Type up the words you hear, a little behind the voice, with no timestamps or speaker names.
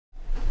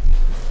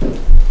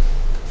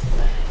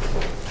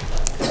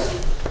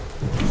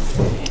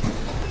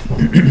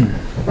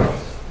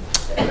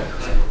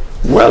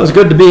Well, it's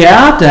good to be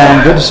out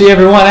and good to see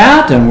everyone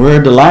out, and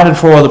we're delighted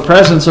for the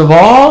presence of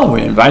all.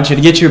 We invite you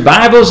to get your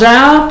Bibles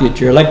out, get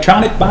your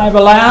electronic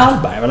Bible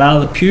out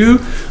of the pew,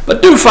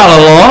 but do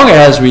follow along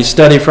as we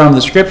study from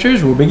the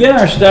Scriptures. We'll begin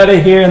our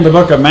study here in the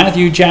book of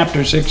Matthew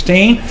chapter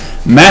 16.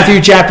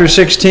 Matthew chapter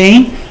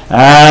 16,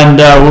 and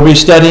we'll be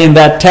studying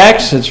that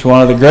text. It's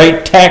one of the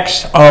great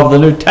texts of the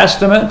New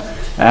Testament,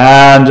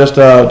 and just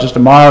a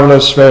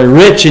marvelous, very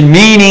rich in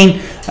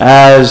meaning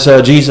as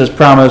Jesus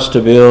promised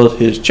to build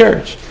his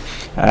church.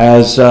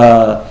 As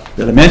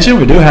Billy mentioned,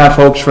 we do have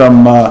folks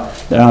from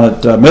down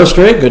at Mill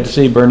Street. Good to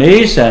see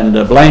Bernice and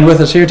Blaine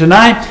with us here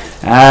tonight.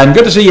 And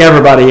good to see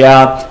everybody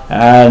out.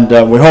 And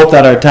we hope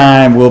that our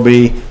time will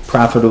be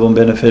profitable and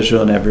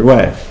beneficial in every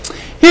way.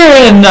 Here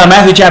in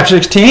Matthew chapter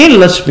 16,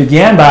 let's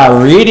begin by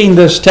reading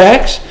this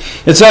text.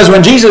 It says,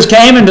 "When Jesus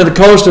came into the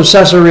coast of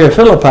Caesarea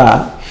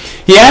Philippi,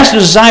 he asked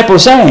his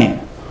disciples, saying,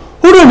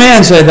 'Who do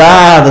men say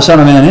that I, the Son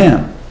of Man,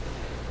 am?'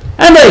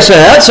 And they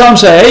said, 'Some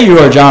say you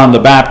are John the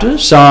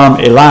Baptist, some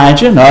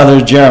Elijah, and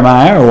others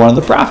Jeremiah or one of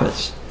the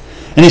prophets.'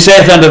 And he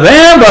saith unto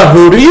them, 'But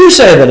who do you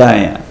say that I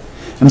am?'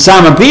 And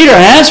Simon Peter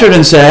answered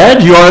and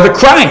said, 'You are the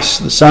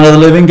Christ, the Son of the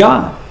living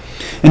God.'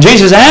 And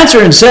Jesus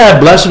answered and said,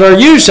 'Blessed are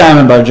you,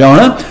 Simon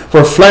Bar-Jonah,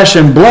 for flesh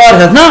and blood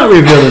hath not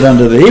revealed it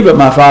unto thee, but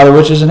my Father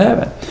which is in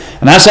heaven.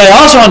 And I say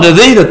also unto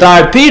thee that thou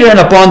art Peter, and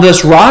upon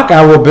this rock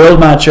I will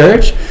build my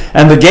church,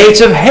 and the gates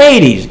of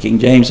Hades," King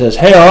James says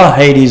hell,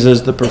 Hades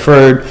is the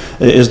preferred,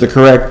 is the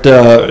correct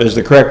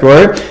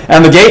word,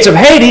 "and the gates of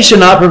Hades shall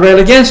not prevail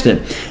against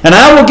it. And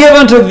I will give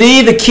unto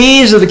thee the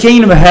keys of the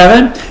kingdom of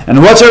heaven,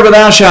 and whatsoever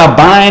thou shalt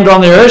bind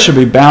on the earth shall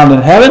be bound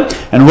in heaven,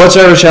 and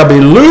whatsoever shall be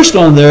loosed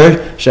on the earth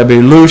shall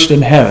be loosed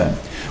in heaven."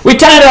 We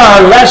title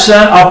our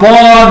lesson,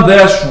 "Upon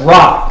This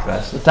Rock."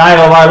 That's the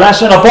title of our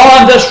lesson,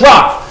 "Upon This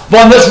Rock."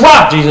 Upon this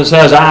rock, Jesus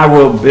says, I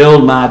will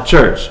build my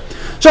church.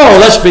 So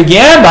let's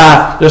begin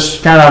by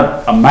just kind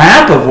of a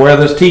map of where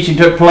this teaching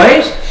took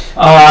place.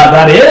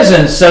 That is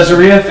in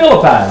Caesarea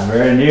Philippi,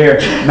 very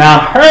near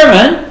Mount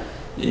Hermon.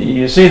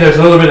 You see there's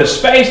a little bit of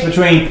space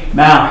between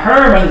Mount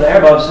Hermon there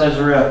above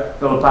Caesarea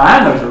Philippi.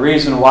 And there's a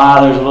reason why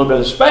there's a little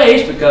bit of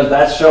space, because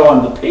that's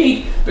showing the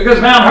peak.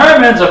 Because Mount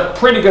Hermon's a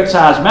pretty good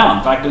sized mountain.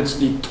 In fact, it's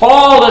the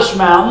tallest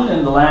mountain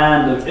in the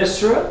land of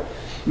Israel.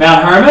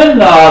 Mount Hermon,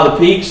 the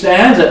peak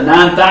stands at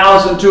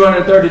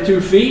 9,232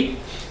 feet.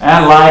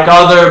 And like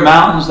other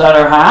mountains that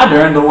are high,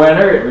 during the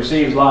winter it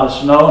receives a lot of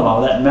snow, and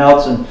all that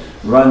melts and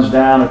runs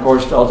down, of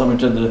course, ultimately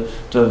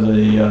to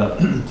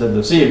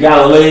the Sea of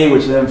Galilee,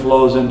 which then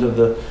flows into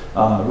the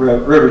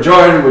River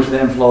Jordan, which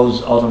then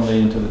flows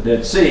ultimately into the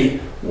Dead Sea,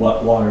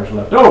 what water is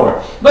left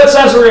over. But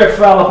Caesarea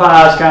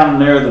Philippi is kind of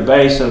near the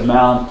base of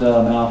Mount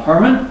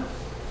Hermon.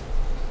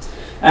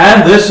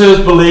 And this is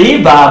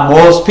believed by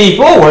most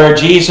people, where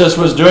Jesus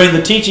was doing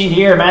the teaching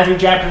here in Matthew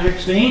chapter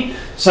 16,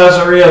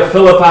 Caesarea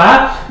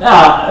Philippi.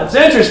 Now, it's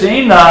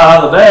interesting. The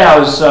other day I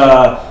was,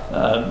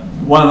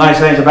 one of the nice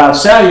things about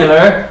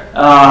cellular,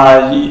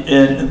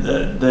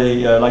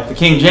 like the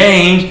King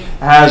James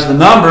has the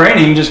number, and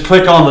you can just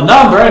click on the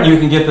number and you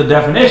can get the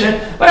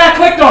definition. But I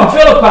clicked on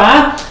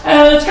Philippi,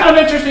 and it's kind of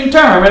an interesting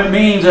term. It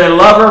means a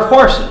lover of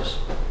horses.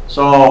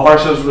 So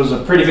horses was a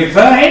pretty big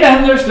thing,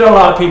 and there's still a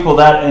lot of people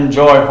that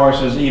enjoy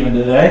horses even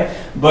today.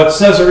 But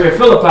Caesarea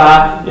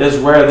Philippi is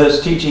where this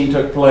teaching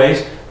took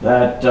place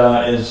that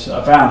is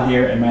found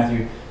here in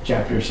Matthew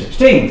chapter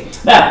 16.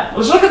 Now,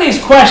 let's look at these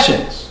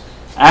questions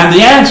and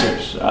the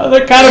answers.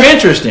 They're kind of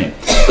interesting.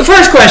 The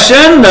first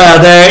question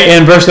there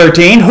in verse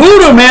 13, "Who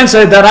do men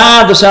say that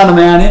I, the Son of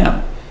Man,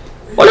 am?"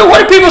 What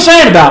are people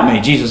saying about me?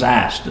 Jesus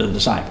asked the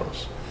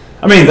disciples.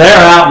 I mean, they're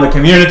out in the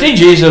community.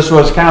 Jesus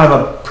was kind of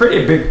a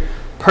pretty big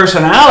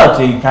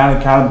personality, kind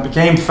of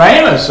became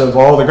famous of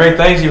all the great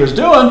things he was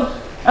doing.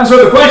 And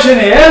so the question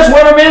is,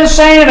 what are men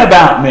saying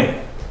about me?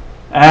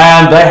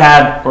 And they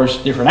had, of course,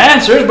 different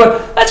answers,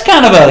 but that's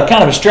kind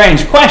of a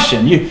strange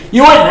question. You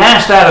wouldn't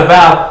ask that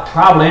about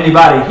probably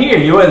anybody here.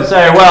 You wouldn't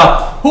say,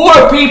 well, what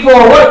are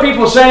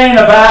people saying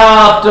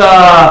about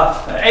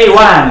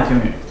AY in the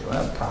community?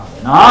 Well,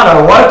 probably not.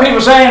 Or what are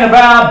people saying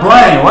about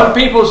Blaine? What are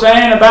people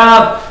saying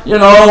about,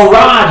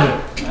 Roger?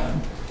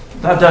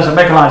 That doesn't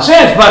make a lot of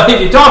sense. But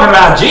if you're talking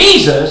about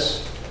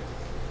Jesus,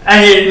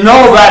 and you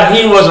know that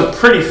he was a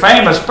pretty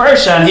famous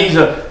person, he's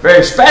a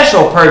very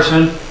special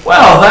person,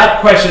 well,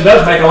 that question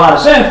does make a lot of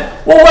sense.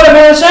 Well, what are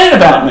men saying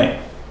about me?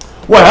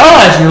 Well,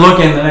 as you look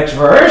in the next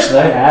verse,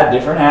 they had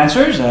different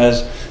answers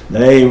as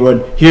they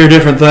would hear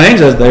different things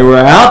as they were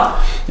out.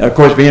 Of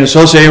course, being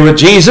associated with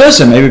Jesus,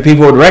 and maybe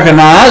people would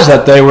recognize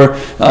that they were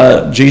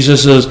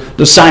Jesus'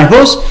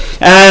 disciples.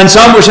 And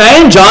some were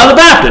saying John the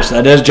Baptist.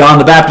 That is, John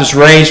the Baptist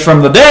raised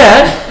from the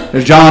dead,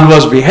 as John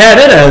was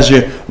beheaded, as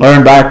you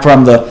learned back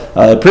from the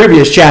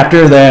previous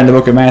chapter there in the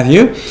book of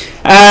Matthew.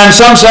 And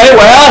some say,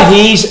 well,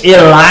 he's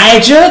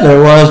Elijah.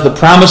 There was the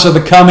promise of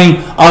the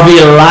coming of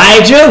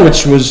Elijah,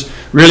 which was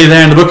really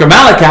there in the book of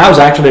Malachi. It was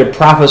actually a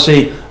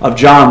prophecy of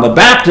John the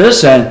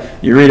Baptist, and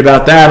you read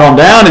about that on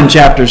down in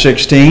chapter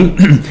 16,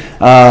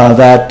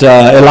 that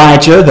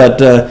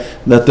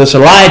this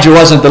Elijah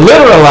wasn't the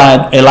literal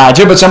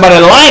Elijah, but somebody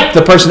like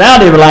the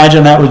personality of Elijah,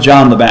 and that was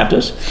John the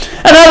Baptist.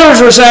 And others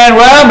were saying,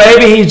 well,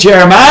 maybe he's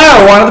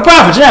Jeremiah or one of the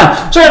prophets.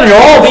 Now, certainly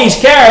all these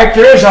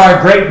characters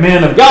are great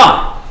men of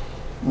God.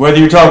 Whether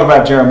you talk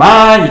about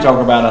Jeremiah, you talk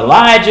about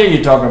Elijah,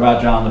 you talk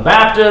about John the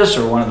Baptist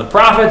or one of the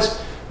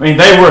prophets, I mean,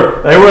 they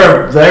were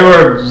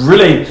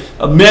really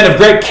men of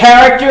great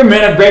character,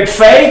 men of great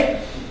faith,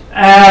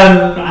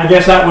 and I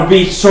guess that would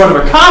be sort of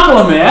a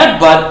compliment,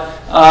 but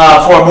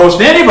for most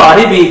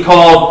anybody be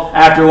called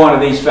after one of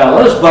these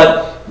fellows,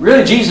 but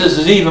really Jesus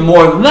is even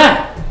more than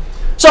that.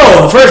 So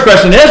the first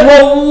question is,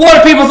 well, what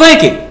are people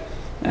thinking?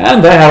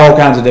 And they have all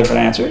kinds of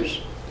different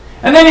answers.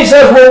 And then he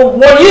says, well,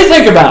 what do you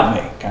think about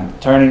me? Kind of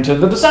turning to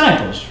the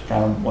disciples,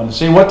 kind of wanting to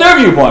see what their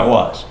viewpoint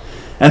was.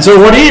 And so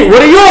what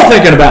are you all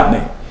thinking about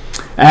me?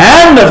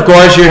 And, of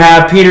course, you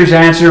have Peter's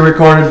answer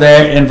recorded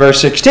there in verse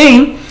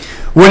 16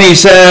 when he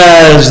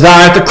says,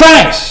 thou art the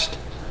Christ,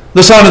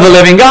 the Son of the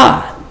living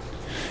God.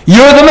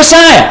 You're the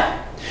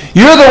Messiah.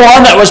 You're the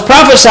one that was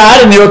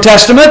prophesied in the Old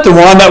Testament, the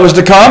one that was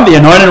to come, the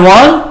anointed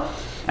one,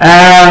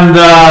 and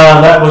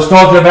that was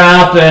talked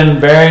about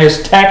in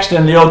various texts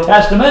in the Old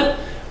Testament.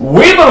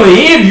 We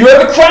believe you're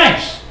the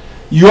Christ.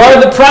 You're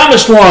the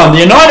promised one,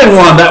 the anointed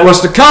one that was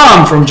to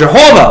come from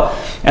Jehovah,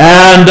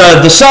 and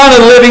the Son of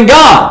the living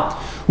God,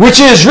 which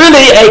is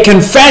really a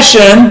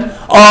confession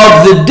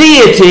of the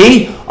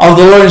deity of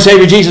the Lord and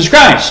Savior Jesus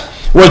Christ.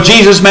 Was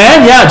Jesus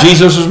man? Yeah,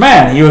 Jesus was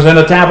man. He was in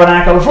a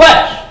tabernacle of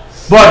flesh.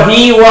 But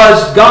he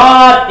was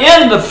God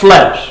in the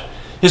flesh.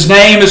 His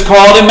name is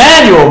called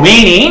Emmanuel,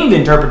 meaning, the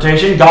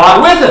interpretation,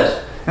 God with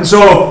us. And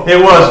so it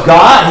was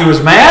God. He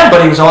was man,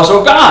 but he was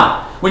also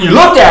God. When you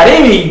looked at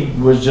him, he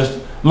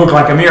looked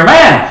like a mere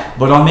man.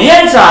 But on the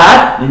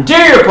inside, the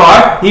interior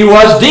part, he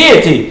was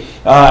deity.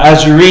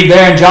 As you read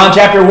there in John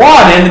chapter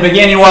 1, in the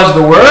beginning was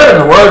the Word,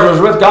 and the Word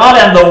was with God,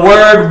 and the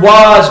Word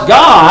was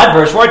God,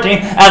 verse 14,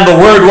 and the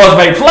Word was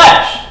made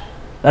flesh.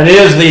 That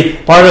is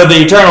the part of the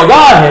eternal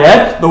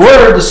Godhead. The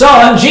Word, the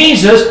Son,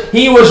 Jesus,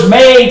 he was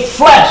made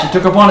flesh. He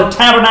took upon a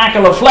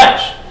tabernacle of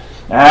flesh,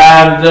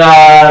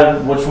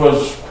 and which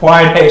was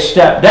quite a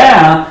step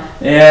down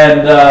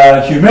in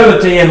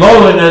humility and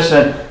lowliness,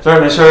 and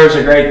certainly serves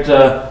a great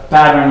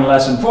pattern and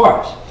lesson for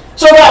us.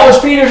 So that was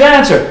Peter's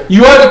answer.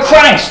 You are the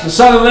Christ, the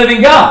Son of the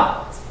living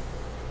God.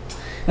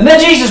 And then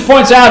Jesus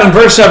points out in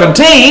verse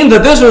 17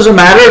 that this was a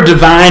matter of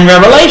divine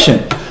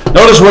revelation.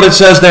 Notice what it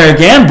says there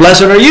again.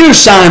 Blessed are you,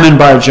 Simon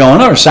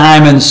Bar-Jonah, or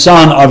Simon,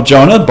 son of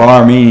Jonah,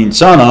 Bar meaning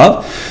son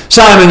of,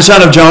 Simon,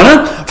 son of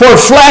Jonah, for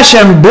flesh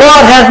and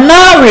blood hath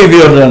not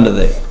revealed it unto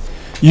thee.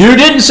 You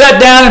didn't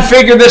sit down and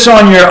figure this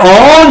on your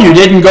own. You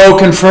didn't go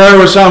confer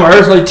with some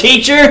earthly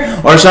teacher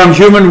or some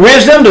human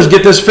wisdom to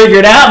get this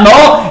figured out.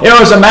 No, it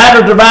was a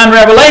matter of divine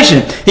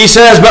revelation. He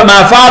says, but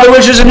my Father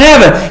which is in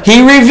heaven,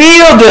 he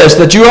revealed this,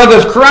 that you are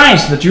the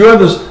Christ, that you are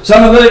the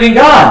Son of the living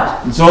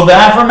God. And so the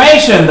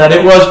affirmation that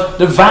it was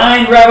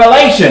divine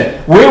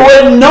revelation. We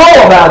wouldn't know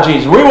about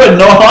Jesus. We wouldn't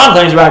know a lot of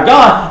things about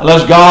God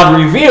unless God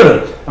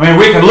revealed it. I mean,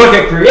 we can look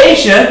at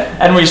creation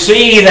and we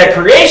see that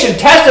creation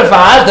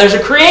testifies there's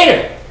a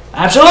creator.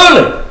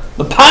 Absolutely.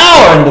 The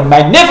power and the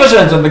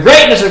magnificence and the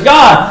greatness of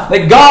God,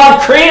 that God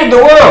created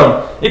the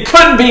world. It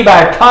couldn't be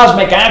by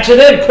cosmic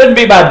accident. It couldn't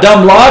be by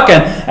dumb luck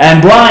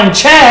and blind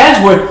chance,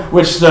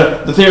 which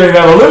the theory of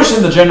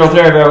evolution, the general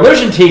theory of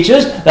evolution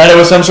teaches, that it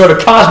was some sort of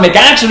cosmic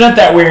accident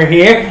that we're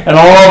here and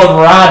all the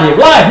variety of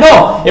life.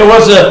 No, it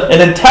was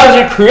an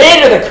intelligent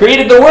creator that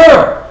created the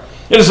world.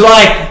 It is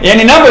like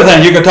any number of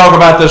things. You could talk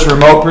about this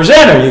remote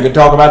presenter. You could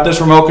talk about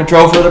this remote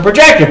control for the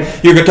projector.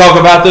 You could talk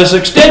about this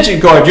extension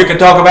cord. You could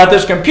talk about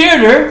this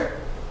computer.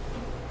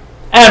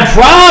 And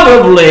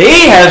probably,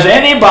 did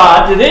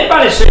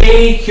anybody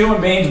see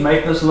human beings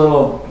make this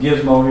little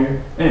gizmo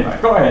here?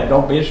 Anybody, go ahead.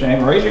 Don't be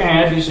ashamed. Raise your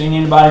hand if you've seen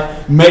anybody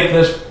make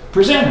this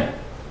presenter.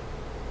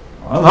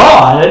 Well, no,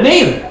 I didn't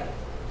either.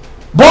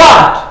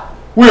 But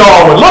we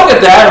all would look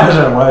at that and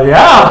say, well,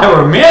 yeah, there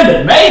were men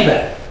that made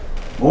that.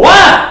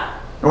 Why?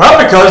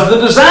 Well, because of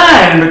the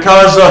design, and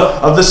because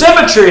of the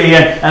symmetry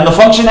and the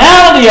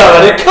functionality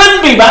of it. It couldn't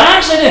be by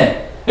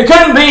accident. It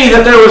couldn't be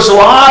that there was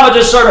lava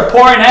just sort of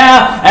pouring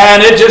out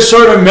and it just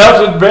sort of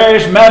melted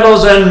various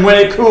metals, and when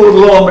it cooled,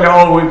 lo and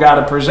behold, we've got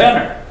a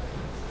presenter.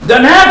 It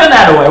doesn't happen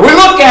that way. We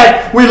look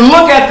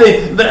at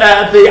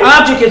the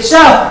object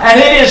itself, and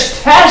it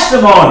is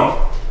testimony.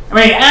 I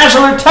mean,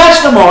 absolute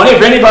testimony.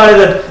 If anybody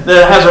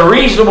that has a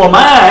reasonable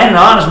mind, an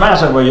honest mind,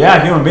 says, well,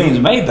 yeah, human beings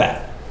made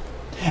that.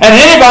 And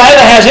anybody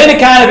that has any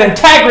kind of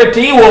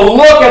integrity will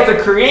look at the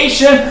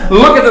creation,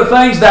 look at the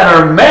things that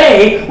are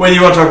made, whether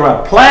you want to talk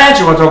about plants,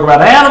 you want to talk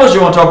about animals,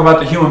 you want to talk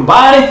about the human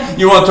body,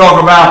 you want to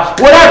talk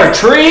about whatever,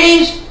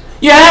 trees.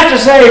 You have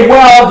to say,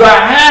 well, there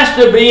has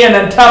to be an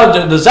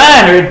intelligent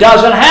designer. It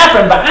doesn't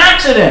happen by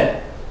accident.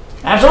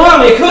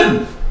 Absolutely, it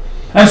couldn't.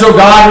 And so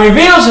God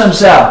reveals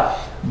himself.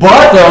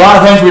 But there are a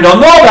lot of things we don't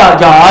know about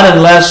God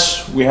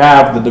unless we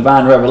have the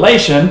divine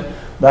revelation,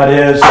 That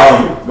is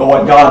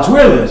what God's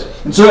will is.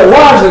 And so it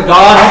was that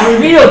God had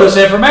revealed this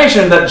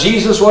information, that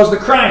Jesus was the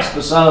Christ,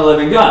 the Son of the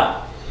living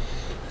God.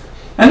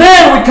 And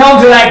then we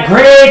come to that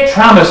great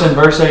promise in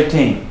verse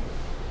 18.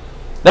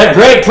 That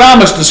great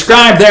promise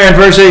described there in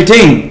verse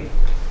 18.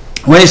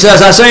 When he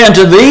says, I say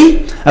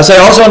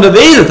also unto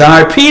thee, that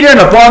thou art Peter, and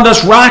upon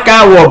this rock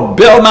I will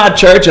build my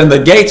church, and the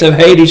gates of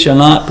Hades shall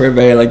not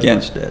prevail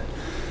against it.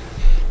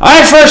 All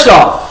right, first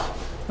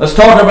off, let's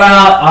talk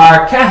about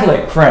our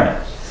Catholic friends.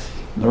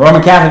 In the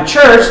Roman Catholic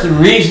Church, the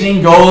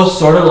reasoning goes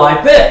sort of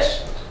like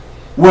this.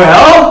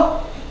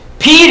 Well,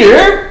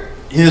 Peter,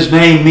 his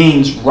name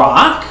means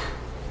rock,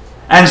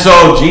 and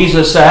so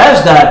Jesus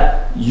says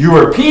that you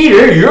are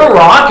Peter, you're a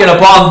rock, and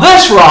upon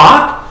this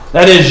rock,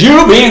 that is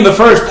you being the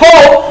first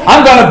pope,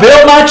 I'm going to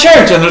build my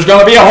church. And there's going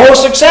to be a whole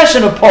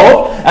succession of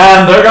popes,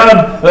 and they're going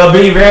to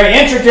be very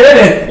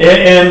intricate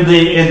in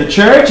the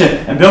church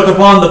and built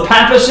upon the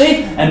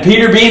papacy, and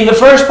Peter being the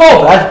first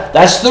pope.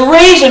 That's the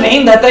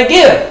reasoning that they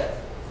give.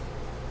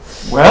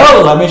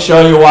 Well, let me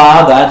show you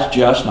why that's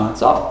just not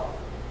so.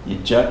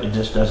 It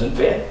just doesn't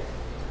fit.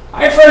 All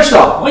right, first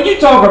off, when you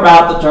talk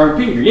about the term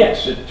Peter,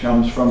 yes, it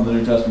comes from the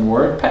New Testament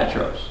word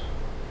Petros.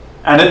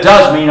 And it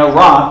does mean a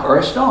rock or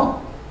a stone.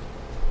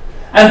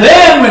 And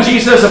then when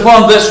Jesus says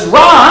upon this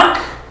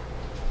rock,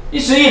 you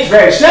see it's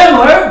very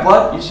similar,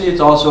 but you see it's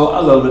also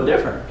a little bit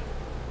different.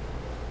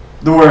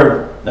 The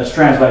word that's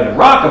translated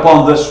rock,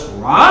 upon this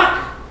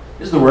rock,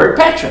 is the word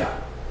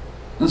Petra.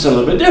 It's a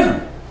little bit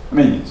different. I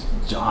mean,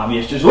 it's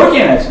obvious just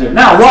looking at it. It's different.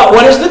 Now,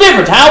 what is the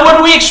difference? How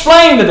would we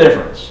explain the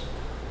difference?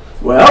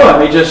 Well, let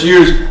me just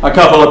use a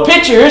couple of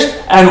pictures,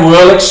 and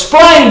we'll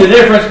explain the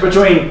difference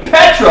between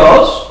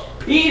Petros,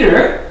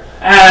 Peter,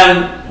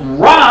 and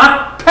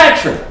rock,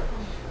 Petra.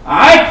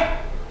 Alright?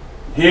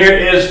 Here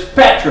is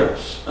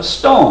Petros, a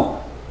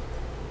stone.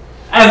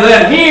 And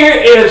then here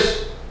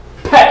is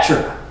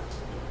Petra.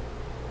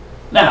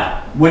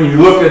 Now, when you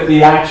look at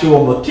the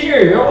actual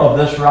material of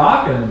this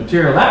rock and the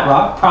material of that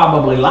rock,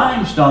 probably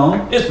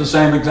limestone, it's the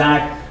same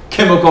exact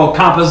chemical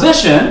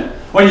composition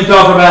when you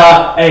talk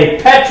about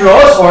a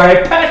Petros or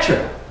a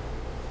Petra.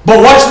 But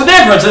what's the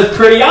difference? It's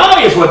pretty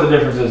obvious what the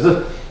difference is.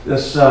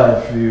 This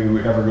if you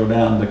ever go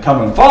down to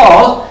Cumberland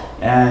Falls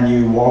and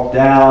you walk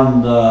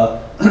down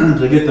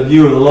to get the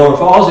view of the lower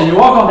falls, and you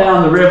walk on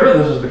down the river,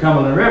 this is the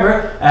Cumberland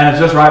River, and it's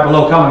just right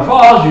below Cumberland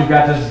Falls, you've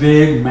got this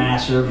big,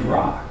 massive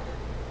rock.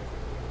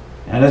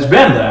 And it's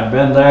been there. I've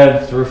been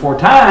there 3 or 4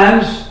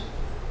 times,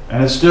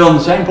 and it's still in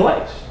the same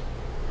place.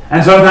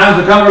 And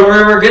sometimes the Cumberland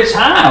River gets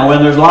high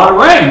when there's a lot of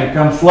rain. It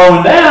comes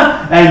flowing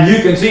down, and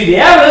you can see the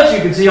evidence,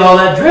 you can see all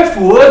that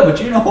driftwood,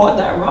 but you know what?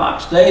 That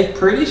rock stays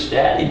pretty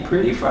steady,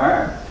 pretty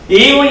firm.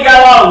 Even when you got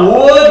a lot of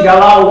wood, you got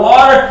a lot of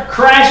water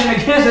crashing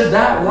against it,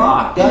 that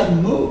rock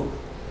doesn't move.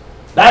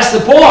 That's the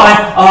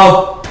point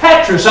of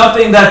Petra,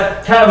 something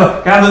that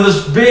kind of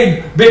this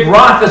big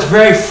rock that's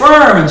very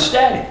firm and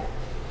steady.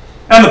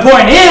 And the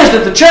point is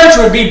that the church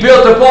would be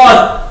built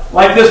upon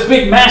like this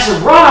big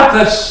massive rock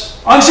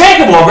that's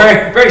unshakable, a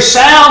very, very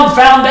sound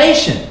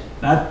foundation.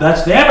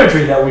 That's the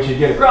imagery that we should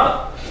get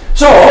across.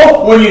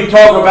 So when you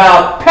talk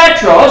about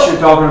Petros, you're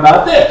talking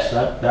about this.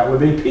 That would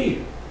be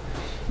Peter.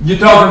 You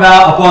talk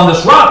about upon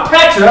this rock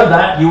Petra,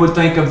 that you would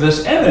think of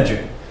this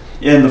imagery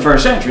in the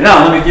first century.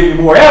 Now, let me give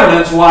you more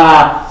evidence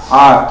why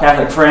our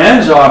Catholic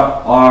friends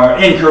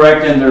are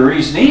incorrect in their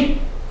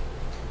reasoning.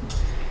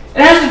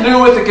 It has to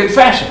do with the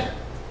confession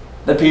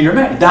that Peter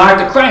made. Thou art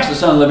the Christ, the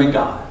Son of the living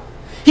God.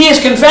 He is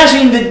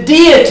confessing the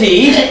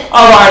deity of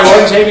our Lord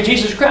and Savior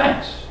Jesus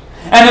Christ.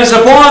 And it's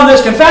upon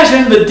this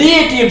confession, the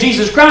deity of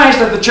Jesus Christ,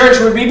 that the church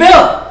would be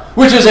built,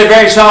 which is a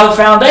very solid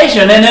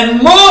foundation, an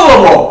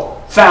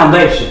immovable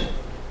foundation.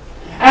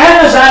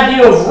 And this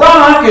idea of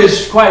rock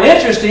is quite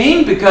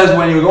interesting, because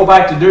when you go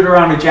back to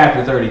Deuteronomy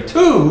chapter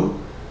 32,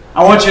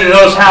 I want you to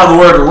notice how the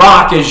word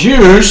rock is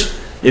used.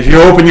 If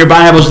you open your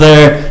Bibles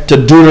there to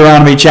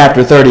Deuteronomy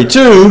chapter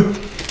 32,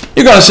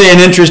 you're going to see an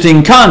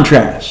interesting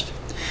contrast.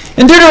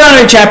 In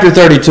Deuteronomy chapter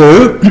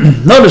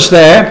 32, notice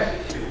there,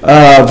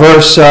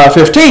 verse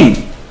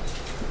 15.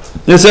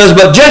 It says,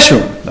 but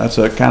Jeshurun, that's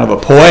a kind of a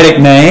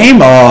poetic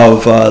name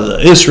of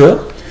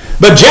Israel,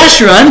 but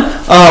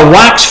Jeshurun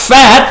waxed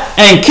fat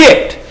and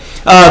kicked.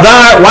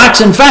 Thou art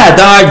waxen fat,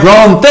 thou art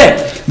grown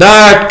thick,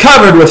 thou art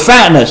covered with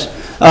fatness.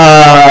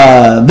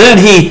 Then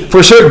he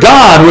forsook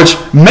God which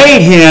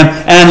made him,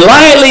 and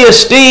lightly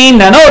esteemed,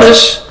 now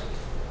notice,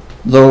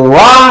 the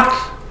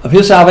rock of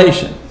his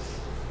salvation.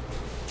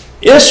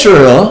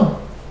 Israel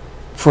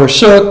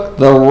forsook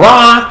the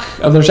rock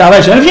of their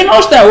salvation. And if you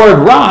notice that word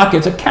rock,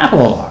 it's a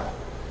capital R.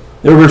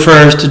 It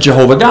refers to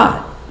Jehovah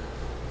God.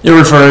 It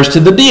refers to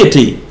the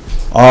deity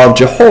of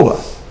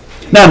Jehovah.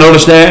 Now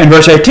notice there in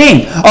verse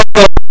 18,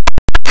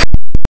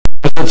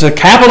 it's a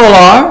capital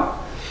R.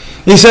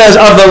 He says,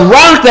 of the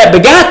rock that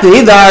begat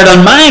thee, thou art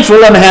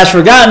unmindful and hast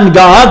forgotten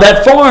God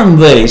that formed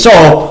thee.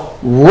 So,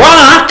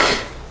 rock,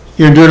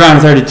 here in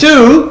Deuteronomy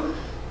 32,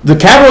 the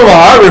capital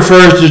R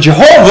refers to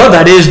Jehovah,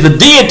 that is the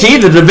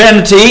deity, the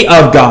divinity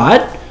of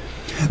God.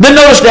 Then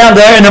notice down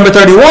there in number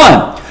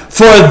 31,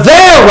 For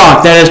their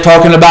rock, that is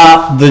talking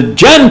about the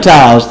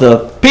Gentiles,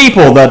 the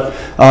people that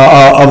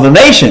of the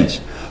nations.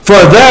 For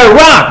their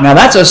rock, now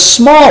that's a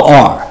small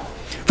r.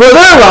 For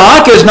their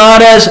rock is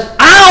not as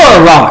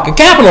our rock, a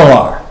capital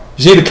R.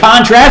 You see the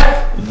contrast?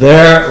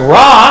 Their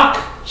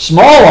rock,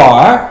 small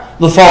r,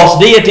 the false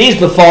deities,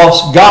 the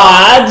false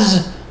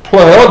gods,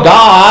 plural,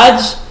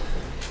 gods.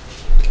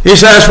 He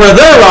says, for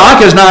their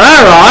rock is not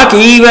our rock,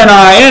 even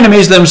our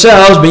enemies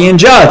themselves being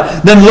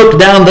judged. Then look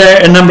down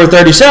there in number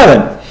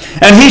 37.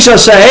 And he shall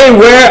say,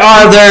 where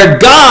are their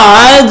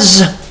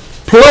gods,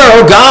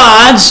 plural,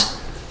 gods,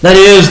 that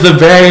is, the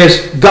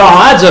various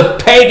gods of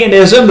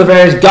paganism, the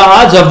various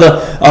gods of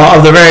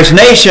the various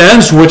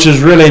nations, which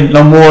is really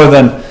no more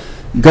than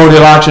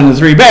Goldilocks and the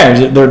Three Bears.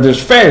 They're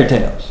just fairy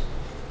tales.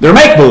 They're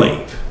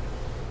make-believe.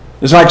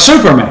 It's like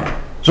Superman.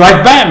 It's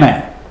like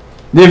Batman.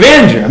 The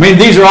Avenger. I mean,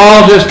 these are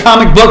all just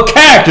comic book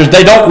characters.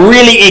 They don't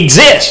really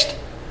exist.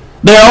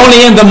 They're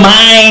only in the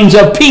minds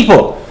of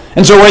people.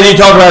 And so whether you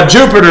talk about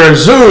Jupiter or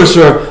Zeus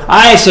or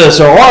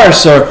Isis or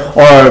Horus or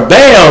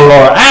Baal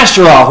or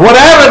Ashtaroth,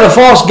 whatever the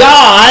false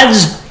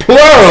gods,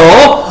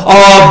 plural,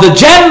 of the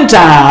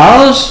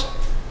Gentiles,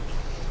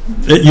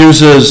 it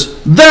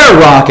uses their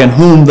rock in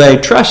whom they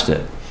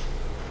trusted.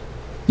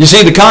 You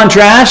see the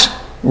contrast?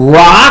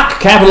 Rock,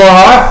 capital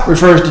R,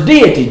 refers to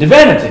deity,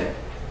 divinity.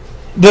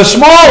 The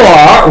small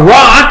r,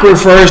 rock,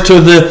 refers to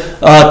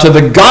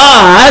the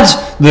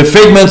gods, the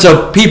figments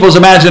of people's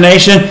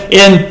imagination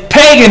in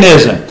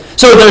paganism.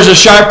 So there's a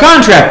sharp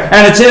contrast.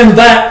 And it's in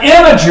that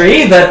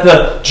imagery that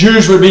the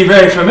Jews would be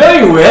very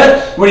familiar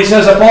with when he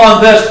says,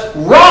 upon this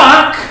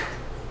rock,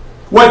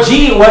 what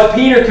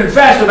Peter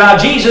confessed about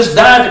Jesus,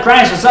 died to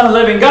Christ, the Son of the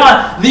living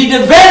God, the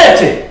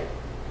divinity,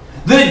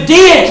 the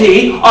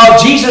deity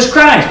of Jesus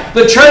Christ.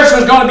 The church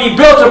was going to be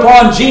built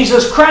upon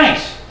Jesus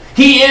Christ.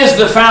 He is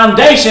the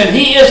foundation.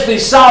 He is the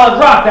solid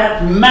rock,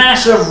 that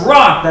massive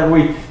rock that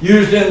we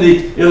used in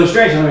the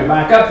illustration. Let me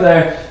back up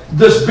there.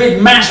 This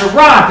big massive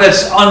rock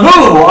that's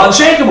unmovable,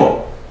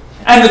 unshakable.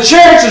 And the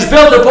church is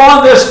built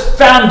upon this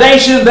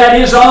foundation that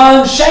is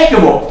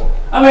unshakable.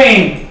 I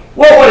mean,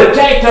 what would it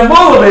take to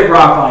move a big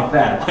rock like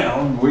that?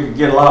 Well, we can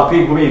get a lot of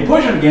people being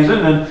pushing against it,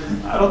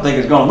 and I don't think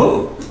it's going to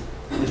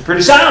move. It's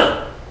pretty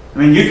solid. I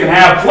mean, you can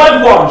have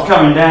floodwaters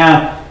coming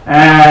down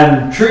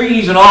and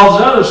trees and all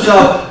this other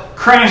stuff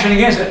crashing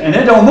against it, and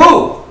it don't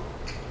move.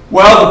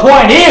 Well, the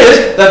point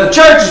is that the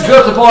church is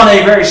built upon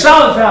a very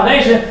solid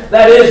foundation,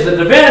 that is the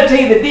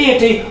divinity, the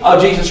deity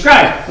of Jesus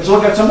Christ. Let's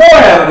look at some more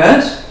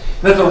evidence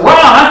that the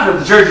rock that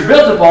the church is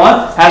built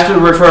upon has to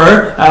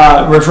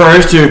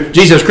refers to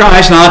Jesus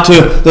Christ, not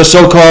to the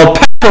so-called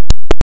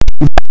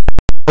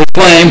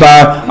claimed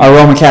by our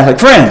Roman Catholic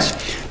friends.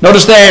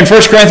 Notice there in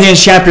 1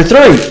 Corinthians chapter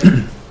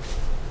 3.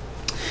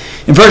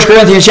 In 1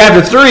 Corinthians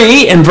chapter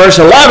 3, in verse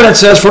 11, it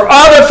says, for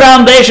other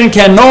foundation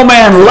can no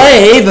man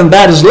lay than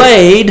that is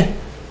laid,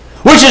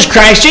 which is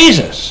Christ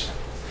Jesus.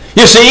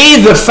 You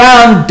see, the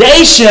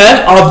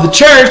foundation of the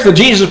church that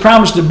Jesus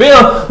promised to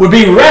build would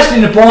be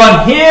resting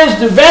upon His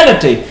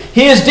divinity,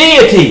 His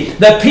deity,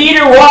 that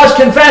Peter was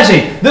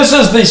confessing. This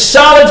is the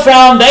solid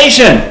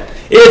foundation.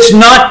 It's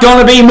not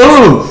going to be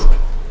moved.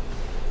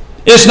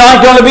 It's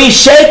not going to be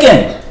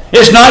shaken.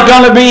 It's not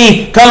going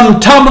to come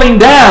tumbling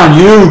down.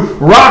 You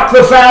rock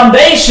the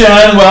foundation,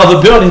 well,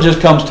 the building just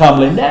comes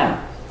tumbling down.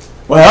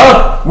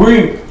 Well,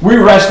 we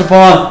rest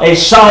upon a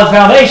solid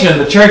foundation.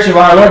 The church of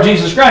our Lord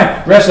Jesus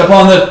Christ rests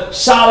upon the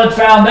solid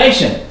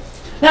foundation.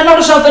 Now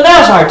notice something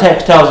else our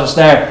text tells us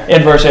there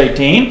in verse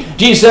 18.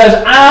 Jesus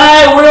says,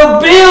 I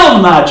will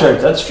build my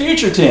church. That's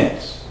future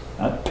tense.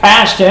 Not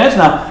past tense.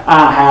 Now,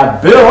 I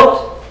have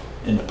built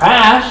in the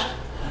past.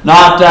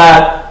 Not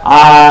that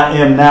I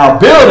am now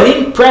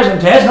building,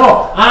 present tense.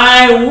 No,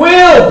 I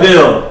will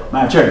build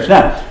my church.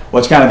 Now,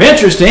 what's kind of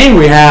interesting,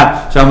 we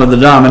have some of the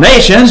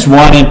denominations,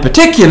 one in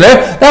particular,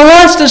 that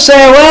wants to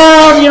say,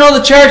 well, you know,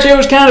 the church, it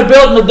was kind of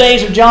built in the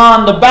days of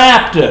John the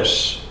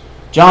Baptist.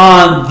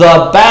 John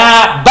the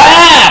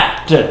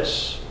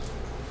Baptist.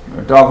 We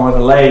were talking with a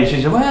lady.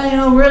 She said, well, you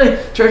know, really,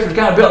 the church was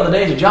kind of built in the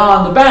days of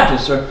John the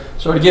Baptist. So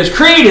sort of gives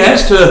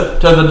credence to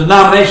the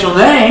denominational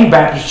name,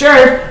 Baptist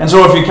Church. And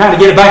so if you kind of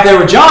get it back there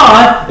with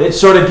John, it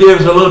sort of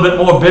gives a little bit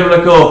more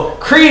biblical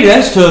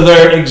credence to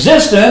their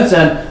existence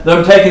and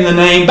them taking the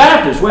name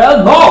Baptist.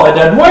 Well, no, it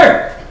doesn't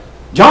work.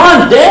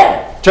 John's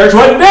dead. Church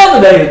wasn't built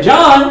in the days of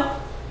John.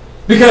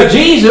 Because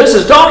Jesus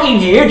is talking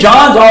here.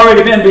 John's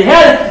already been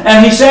beheaded.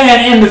 And he's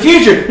saying in the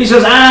future, he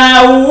says,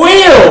 I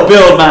will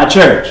build my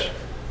church.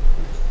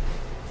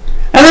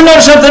 And then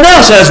notice something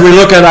else as we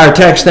look at our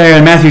text there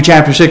in Matthew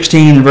chapter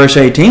 16 and verse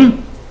 18.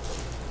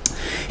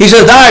 He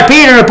says, thou art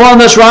Peter, and upon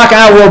this rock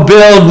I will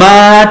build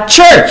my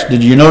church.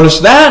 Did you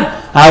notice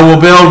that? I will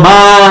build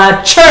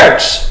my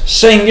church,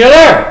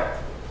 singular.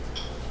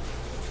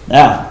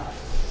 Now,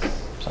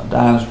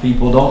 sometimes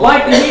people don't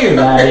like to hear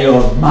the idea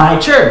of my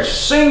church,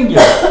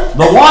 singular.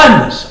 The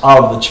oneness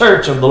of the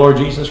church of the Lord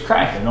Jesus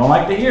Christ. They don't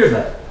like to hear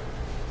that.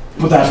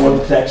 But that's what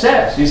the text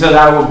says. He says,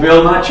 I will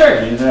build my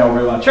church. He says, I will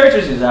build my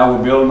churches. He says, I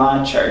will build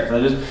my church.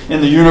 That is,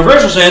 in the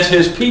universal sense,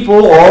 his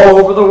people all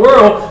over the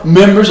world,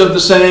 members of the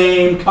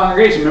same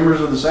congregation, members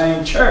of the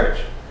same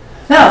church.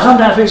 Now,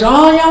 sometimes people say,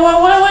 oh, yeah,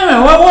 wait a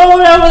minute. What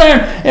over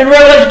there in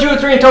Revelation 2 or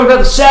 3, it talks about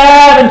the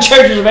 7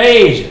 churches of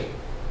Asia.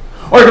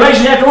 Or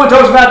Galatians chapter 1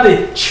 talks about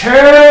the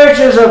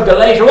churches of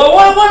Galatia. Well,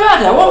 what about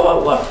that?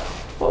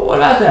 What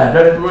about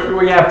that?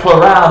 We have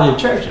plurality of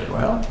churches.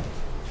 Well,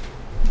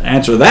 the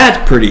answer to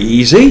that's pretty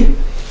easy.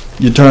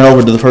 You turn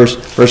over to the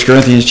first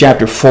Corinthians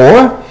chapter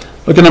 4.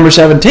 Look at number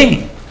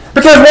 17.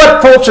 Because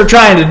what folks are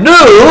trying to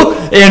do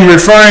in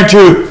referring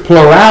to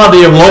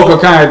plurality of local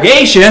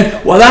congregation,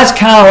 well, that's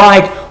kind of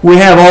like we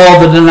have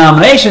all the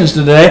denominations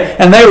today,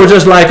 and they were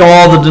just like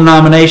all the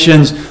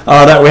denominations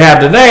that we have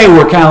today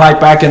were kind of like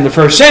back in the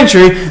first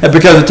century,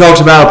 because it talks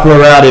about a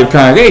plurality of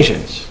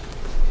congregations.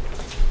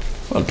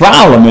 Well, the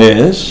problem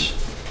is,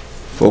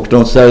 folks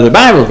don't study the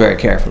Bible very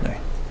carefully.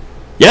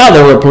 Yeah,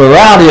 there were a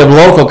plurality of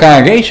local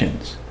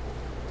congregations.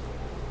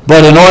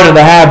 But in order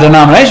to have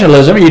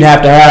denominationalism, you'd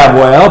have to have,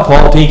 well,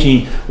 Paul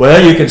teaching, well,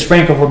 you can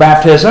sprinkle for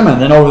baptism,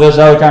 and then over this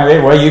other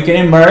congregation, well, you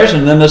can immerse,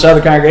 and then this other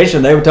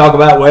congregation, they would talk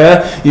about,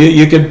 well,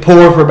 you could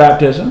pour for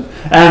baptism.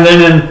 And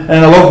then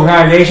in a local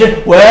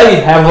congregation, well,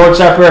 you'd have Lord's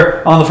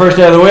Supper on the first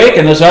day of the week,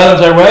 and this other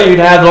one say, well, you'd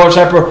have Lord's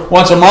Supper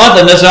once a month,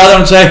 and this other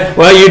one say,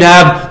 well, you'd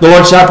have the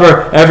Lord's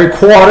Supper every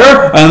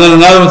quarter, and then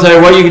another one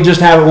say, well, you could just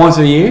have it once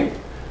a year.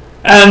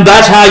 And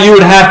that's how you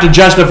would have to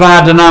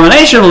justify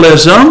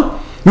denominationalism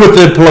with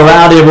the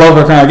plurality of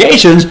local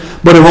congregations,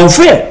 but it won't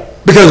fit.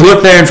 Because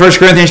look there in 1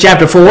 Corinthians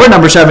chapter 4,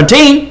 number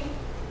 17.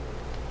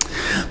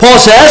 Paul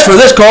says, for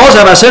this cause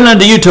have I sent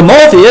unto you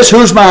Timotheus,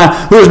 who is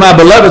my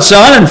beloved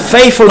son and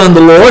faithful in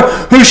the Lord,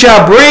 who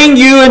shall bring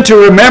you into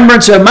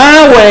remembrance of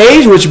my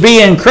ways, which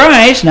be in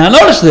Christ. Now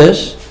notice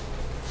this.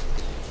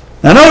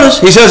 Now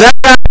notice, he says,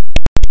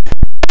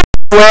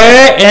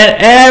 everywhere in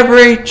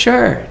every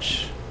church.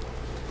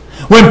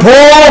 When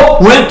Paul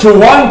went to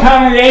one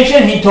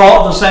congregation, he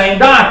taught the same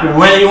doctrine.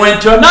 When he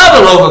went to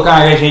another local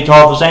congregation, he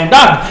taught the same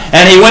doctrine.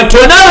 And he went to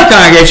another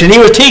congregation, he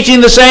was teaching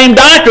the same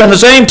doctrine, the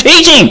same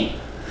teaching.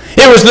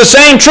 It was the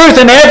same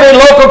truth in every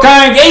local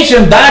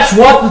congregation. That's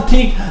what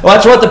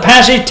the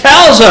passage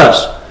tells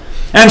us.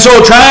 And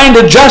so trying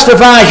to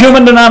justify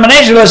human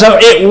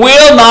denominationalism, it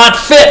will not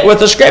fit with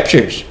the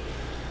Scriptures.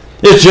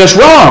 It's just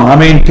wrong. I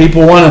mean,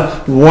 people want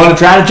to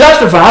try to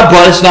justify,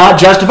 but it's not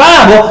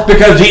justifiable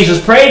because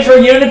Jesus prayed for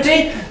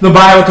unity. The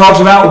Bible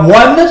talks about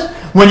oneness.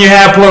 When you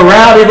have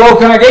plurality of local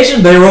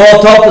congregations, they were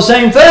all taught the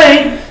same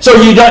thing.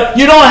 So you don't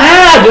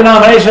have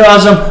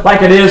denominationalism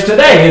like it is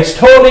today. It's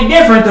totally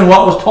different than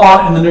what was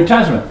taught in the New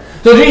Testament.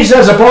 So Jesus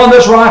says, upon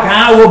this rock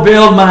I will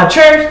build my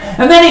church.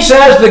 And then he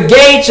says, the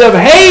gates of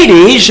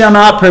Hades shall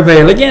not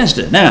prevail against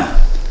it. Now,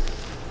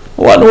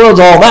 what in the world is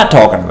all that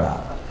talking about?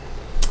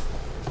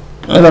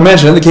 As I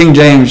mentioned, the King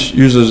James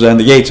uses, and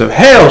the gates of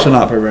hell shall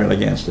not prevail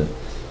against it.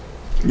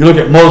 You look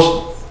at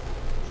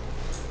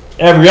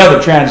every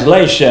other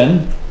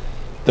translation,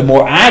 the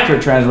more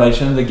accurate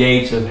translation, the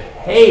gates of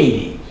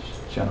Hades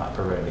shall not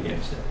prevail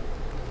against it.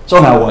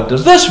 So now what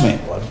does this mean?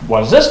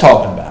 What is this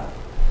talking about?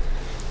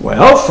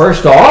 Well,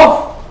 first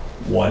off,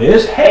 what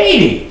is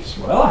Hades?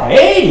 Well,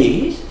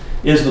 Hades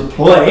is the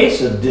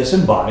place of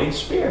disembodied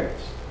spirits.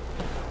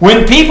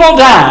 When people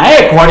die,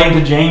 according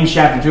to James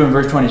chapter 2 and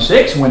verse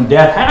 26, when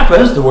death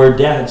happens, the word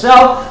death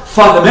itself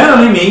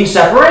fundamentally means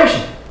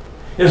separation.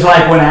 It's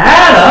like when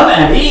Adam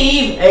and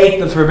Eve ate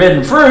the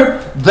forbidden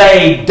fruit,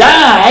 they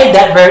died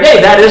that very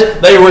day. That is,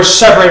 they were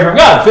separated from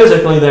God.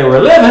 Physically, they were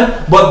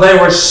living, but they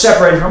were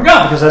separated from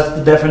God, because that's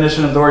the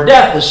definition of the word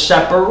death, is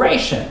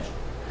separation.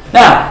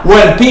 Now,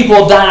 when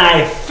people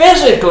die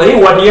physically,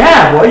 what do you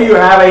have? Well, you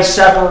have a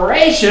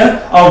separation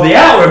of the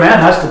outward man.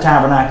 That's the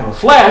tabernacle of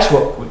flesh,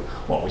 what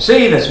we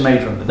see that's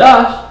made from the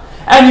dust.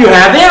 And you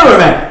have the inward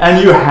man.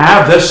 And you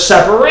have this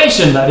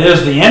separation. That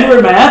is the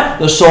inward man,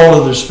 the soul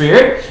of the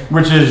spirit,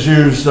 which is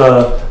used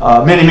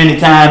many, many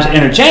times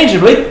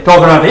interchangeably.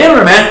 Talking about the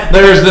inward man,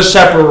 there is the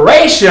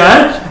separation.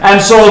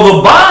 And so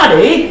the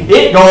body,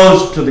 it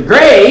goes to the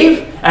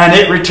grave, and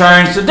it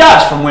returns to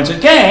dust from whence it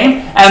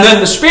came. And then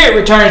the spirit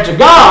returns to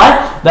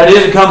God. That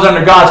is, it comes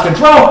under God's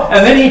control.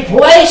 And then he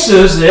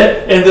places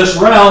it in this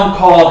realm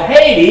called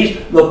Hades,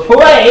 the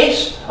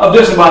place of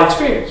disembodied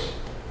spirits.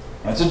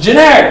 That's a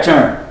generic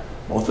term.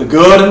 Both the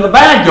good and the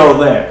bad go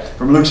there.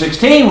 From Luke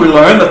 16, we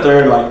learn that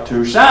there are like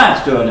two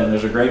sides to it, and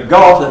there's a great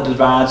gulf that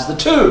divides the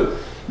two.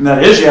 And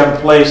that is, you have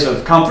a place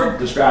of comfort,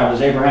 described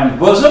as Abraham's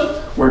bosom,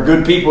 where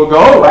good people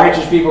go,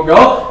 righteous people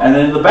go, and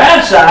then the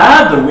bad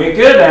side, the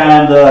wicked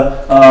and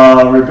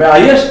the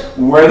rebellious,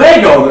 where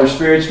they go, their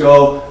spirits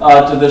go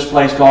to this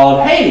place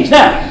called Hades.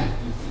 Now,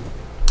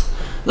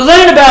 the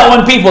thing about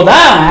when people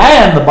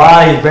die and the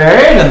body is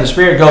buried and the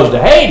spirit goes to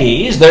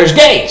Hades, there's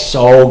gates.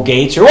 So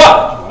gates are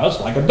what? Well, it's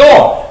like a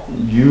door.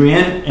 You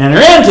enter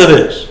into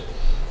this.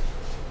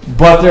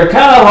 But they're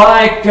kind of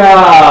like,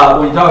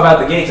 when you talk about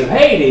the gates of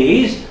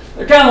Hades,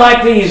 they're kind of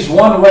like these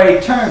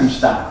one-way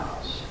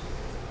turnstiles.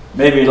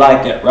 Maybe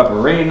like at Rupp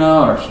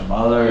Arena or some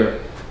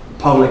other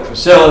public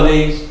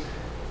facilities.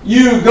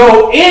 You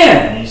go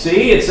in, you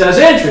see, it says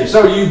entry.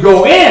 So you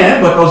go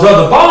in, but those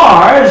other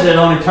bars, it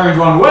only turns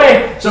one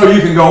way. So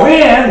you can go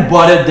in,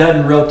 but it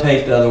doesn't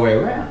rotate the other way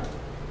around.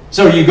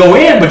 So you go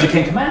in, but you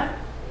can't come out.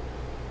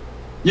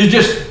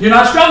 You're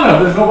not strong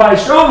enough. There's nobody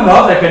strong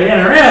enough that could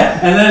enter in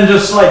and then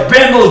just like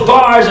bend those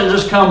bars and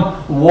just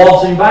come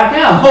waltzing back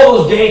out.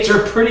 Those gates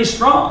are pretty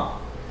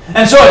strong.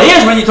 And so it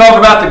is when you talk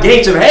about the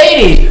gates of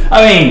Hades.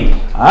 I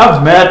mean,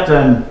 I've met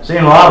and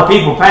seen a lot of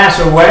people pass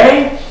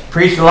away,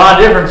 preached a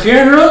lot of different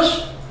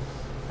funerals,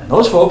 and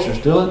those folks are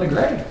still in the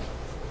grave.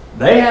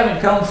 They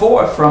haven't come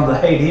forth from the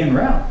Hadean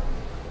realm.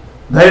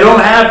 They don't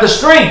have the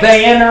strength.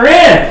 They enter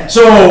in.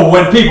 So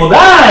when people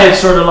die,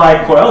 it's sort of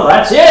like, well,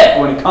 that's it.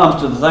 When it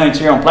comes to the things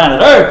here on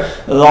planet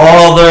Earth,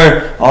 all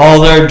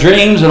their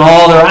dreams and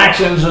all their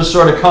actions just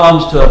sort of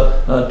comes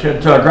to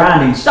a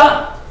grinding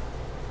stop.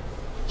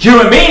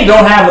 Human beings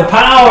don't have the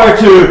power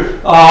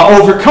to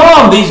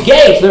overcome these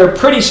gates. They're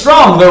pretty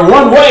strong. They're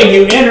one way.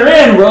 You enter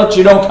in, but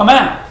you don't come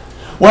out.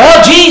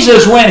 Well,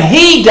 Jesus, when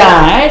he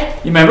died,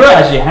 you remember,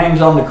 as he hangs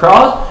on the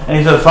cross, and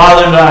he said,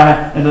 Father,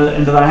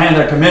 into thy hands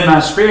I commend my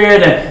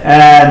spirit,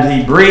 and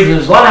he breathed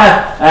his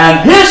life,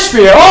 and his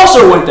spirit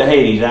also went to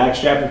Hades.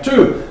 Acts chapter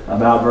 2,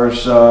 about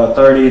verse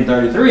 30 and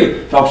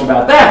 33, talks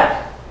about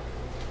that.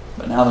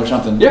 But now there's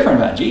something different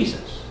about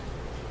Jesus.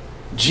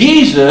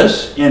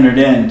 Jesus entered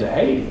into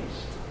Hades,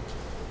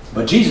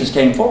 but Jesus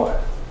came forth.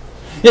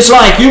 It's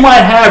like you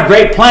might have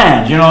great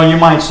plans. You know, you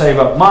might save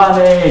up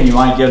money and you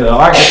might get an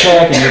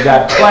architect and you've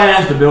got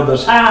plans to build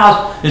this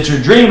house. It's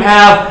your dream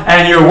house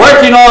and you're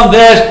working on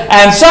this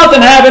and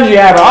something happens. You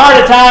have a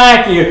heart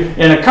attack, you're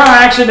in a car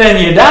accident,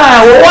 and you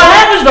die. Well, what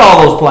happens to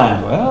all those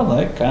plans? Well,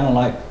 they kind of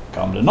like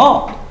come to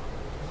naught.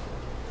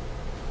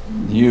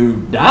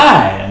 You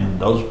die and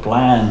those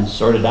plans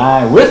sort of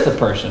die with the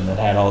person that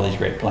had all these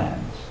great plans.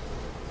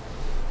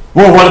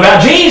 Well, what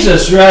about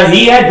Jesus?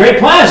 He had great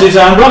plans. He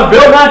said, I'm going to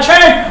build my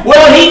church.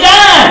 Well, he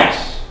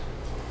dies.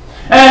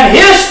 And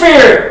his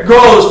spirit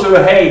goes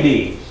to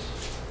Hades.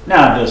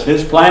 Now, does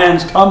his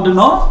plans come to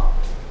naught?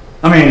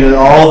 I mean,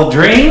 all the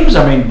dreams,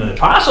 I mean, the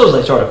apostles,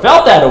 they sort of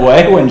felt that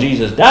way when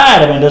Jesus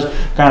died. I mean, just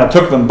kind of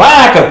took them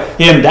back of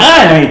him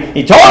dying. I mean,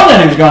 he told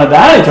them he was going to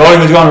die. He told them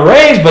he was going to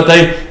raise, but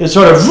it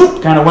sort of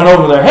kind of went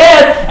over their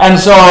head. And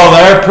so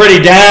they're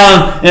pretty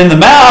down in the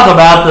mouth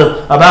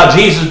about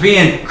Jesus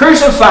being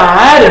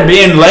crucified and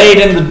being laid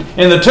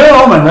in the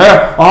tomb, and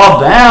they're all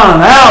down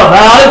and out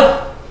about it.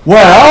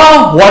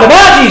 Well, what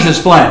about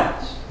Jesus'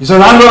 plans? He said,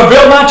 I'm going to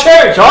build my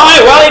church. All right,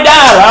 well, he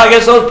died. Well, I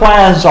guess those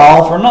plans are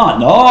all for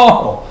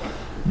naught.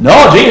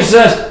 No, Jesus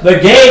says, the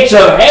gates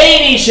of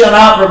Hades shall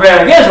not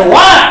prevail against it.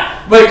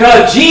 Why?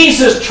 Because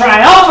Jesus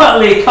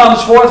triumphantly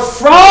comes forth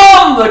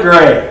from the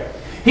grave.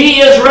 He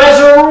is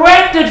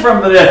resurrected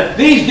from the dead.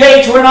 These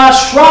gates were not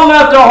strong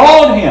enough to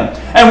hold him.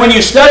 And when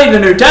you study the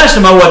New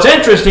Testament, what's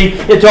interesting,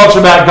 it talks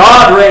about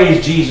God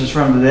raised Jesus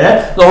from the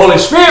dead. The Holy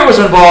Spirit was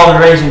involved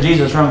in raising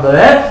Jesus from the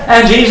dead.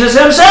 And Jesus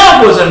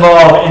himself was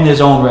involved in his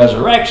own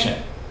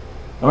resurrection.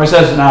 And he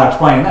says, now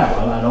explain that.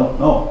 Well, I don't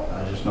know.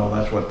 No,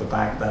 that's what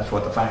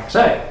the facts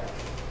say.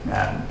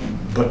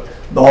 But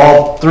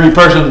all three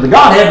persons of the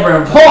Godhead were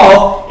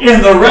involved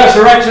in the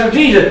resurrection of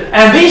Jesus.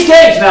 And these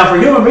gates, now for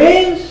human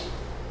beings,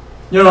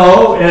 you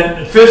know,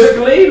 and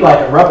physically, like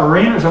a Rupp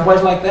Arena or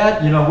someplace like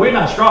that, you know, we're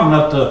not strong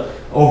enough to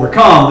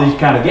overcome these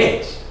kind of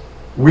gates.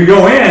 We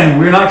go in,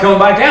 we're not coming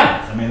back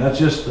out. I mean, that's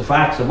just the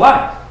facts of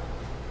life.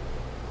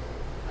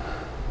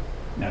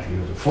 Now, if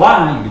you was a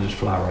fly, you could just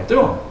fly right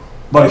through them.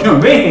 But a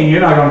human being, you're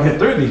not going to get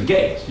through these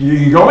gates.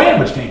 You go in,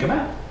 but you can't come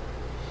out.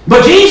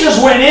 But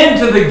Jesus went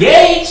into the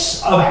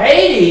gates of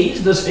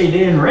Hades, this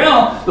Hadean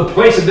realm, the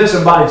place of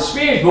disembodied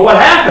spirits. But what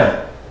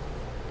happened?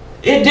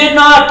 It did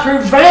not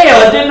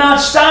prevail. It did not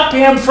stop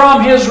him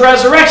from his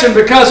resurrection,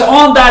 because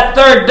on that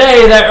third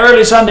day, that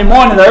early Sunday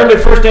morning, the early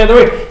first day of the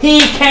week, he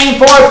came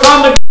forth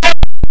from the grave.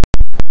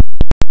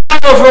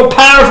 A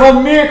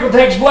powerful miracle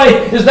takes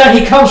place is that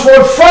he comes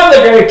forth from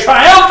the grave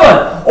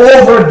triumphant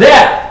over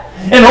death.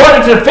 In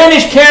order to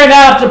finish carrying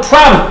out the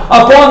promise,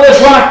 upon this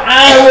rock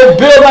I will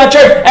build my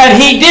church. And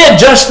he did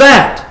just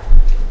that.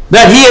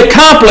 That he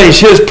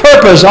accomplished his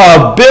purpose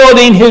of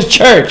building his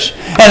church.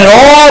 And it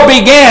all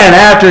began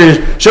after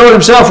he showed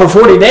himself for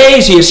 40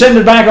 days. He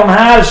ascended back on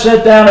high to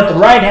sit down at the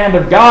right hand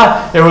of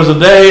God. There was a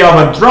day of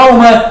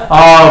enthronement,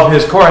 of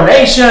his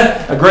coronation,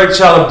 a great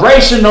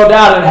celebration, no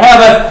doubt, in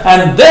heaven.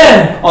 And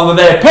then, on the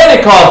day of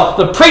Pentecost,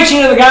 the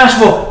preaching of the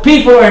gospel,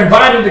 people are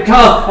invited to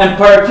come and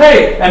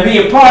partake and be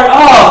a part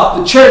of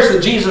the church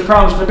that Jesus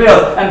promised to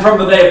build. And from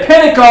the day of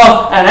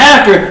Pentecost and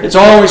after, it's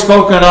always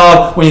spoken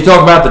of, when you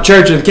talk about the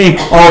church of the King,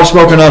 always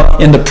spoken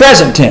of in the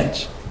present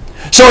tense.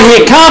 So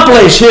he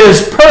accomplished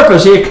his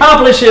purpose. He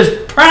accomplished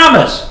his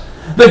promise.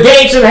 The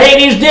gates of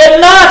Hades did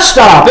not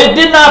stop. It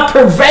did not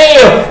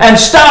prevail and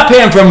stop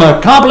him from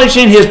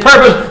accomplishing his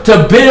purpose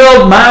to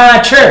build my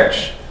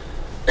church.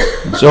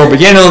 And so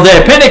beginning on the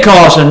day of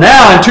Pentecost, and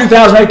now in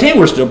 2018,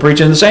 we're still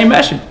preaching the same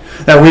message.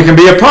 That we can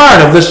be a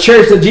part of this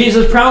church that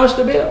Jesus promised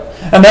to build.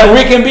 and that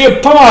we can be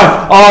a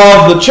part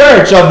of the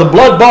church, of the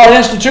blood-bought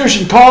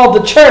institution called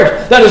the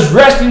church, that is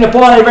resting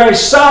upon a very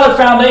solid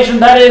foundation,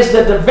 that is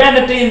the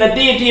divinity and the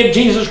deity of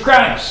Jesus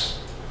Christ.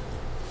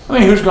 I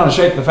mean, who's going to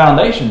shake the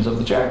foundations of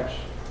the church?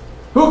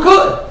 Who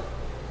could?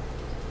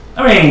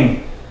 I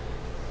mean,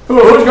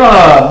 who's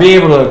going to be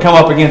able to come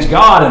up against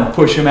God and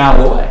push him out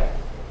of the way?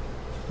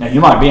 Now, you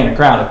might be in a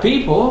crowd of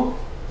people,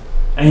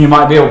 and you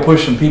might be able to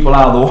push some people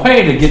out of the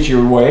way to get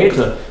your way,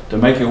 to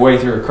make your way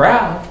through a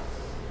crowd.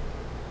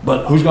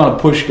 But who's going to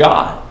push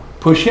God?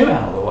 Push him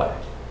out of the way?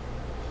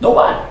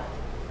 Nobody.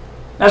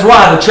 That's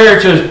why the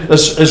church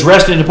is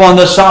resting upon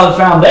this solid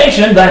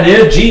foundation. That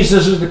is,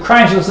 Jesus is the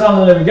Christ, the Son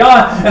of the living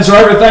God. And so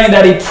everything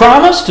that he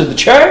promised to the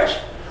church,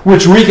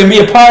 which we can be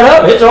a part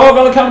of, it's all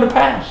going to come to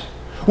pass.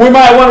 We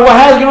might wonder, well,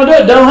 how's he going to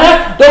do it? Don't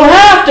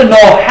have to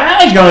know how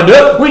he's going to do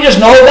it. We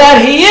just know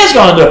that he is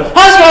going to do it.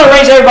 How's he going to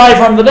raise everybody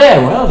from the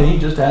dead? Well, he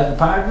just has the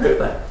power to do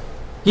that.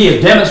 He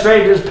has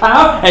demonstrated his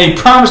power, and he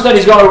promised that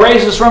he's going to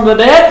raise us from the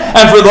dead.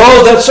 And for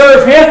those that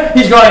serve him,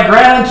 he's going to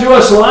grant unto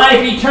us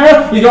life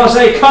eternal. He's going to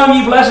say, come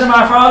ye blessed of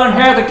my Father,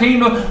 inherit the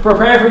kingdom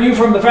prepared for you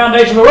from the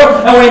foundation of the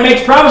world. And when he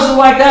makes promises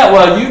like that,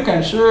 well, you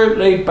can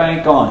certainly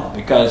bank on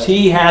it, because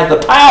he has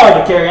the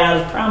power to carry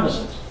out his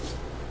promises.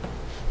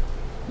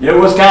 It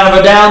was kind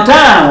of a down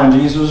time when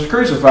Jesus was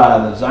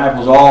crucified. The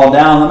disciples all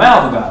down the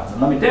mouth about it.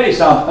 But let me tell you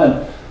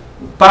something.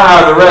 The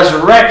power of the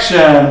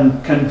resurrection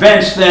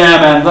convinced them,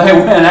 and they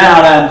went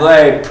out and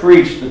they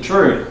preached the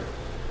truth.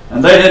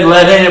 And they didn't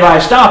let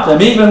anybody stop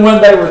them. Even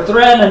when they were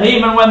threatened and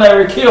even when they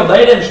were killed,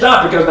 they didn't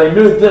stop, because they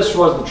knew this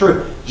was the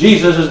truth.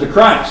 Jesus is the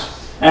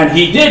Christ. And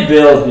he did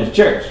build his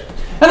church.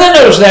 And then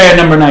notice there in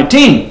number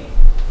 19,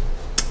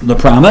 the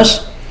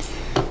promise.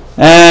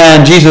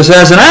 And Jesus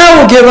says, and I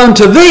will give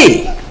unto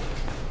thee.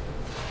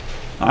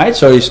 All right,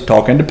 so he's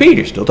talking to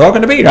Peter, still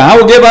talking to Peter. I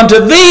will give unto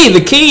thee the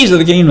keys of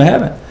the kingdom of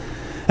heaven.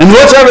 And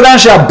whatsoever thou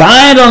shalt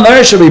bind on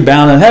earth shall be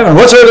bound in heaven.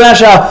 Whatsoever thou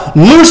shalt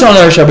loose on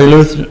earth shall be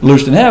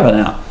loosed in heaven.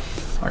 Now,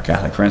 our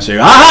Catholic friends say,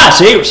 aha,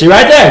 see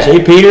right there.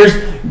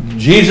 See,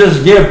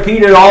 Jesus give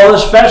Peter all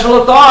this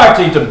special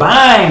authority to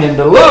bind and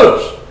to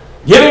loose.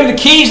 Give him the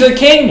keys of the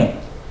kingdom.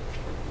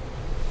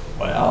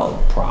 Well,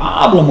 the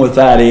problem with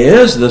that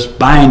is this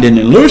binding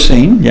and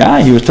loosing.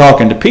 Yeah, he was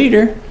talking to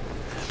Peter.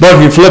 But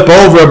if you flip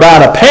over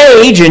about a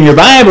page in your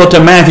Bible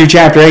to Matthew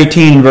chapter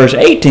 18, verse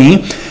 18,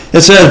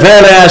 it says,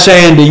 verily I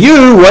say unto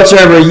you,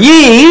 whatsoever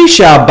ye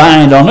shall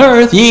bind on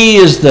earth, ye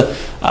is the...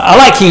 I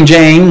like King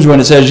James when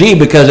it says ye,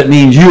 because it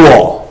means you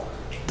all,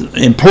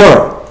 in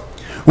plural.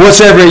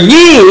 Whatsoever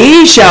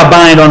ye shall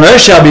bind on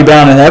earth shall be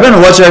bound in heaven,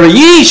 and whatsoever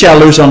ye shall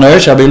loose on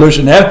earth shall be loosed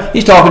in heaven.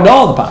 He's talking to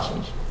all the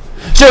apostles.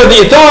 So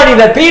the authority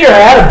that Peter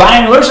had of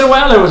binding and loosing,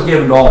 well, it was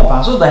given to all the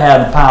apostles. They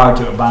had the power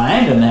to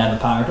bind and they had the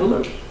power to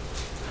loose.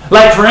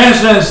 Like, for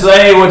instance,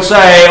 they would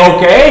say,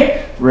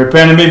 okay,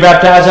 repent and be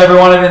baptized, every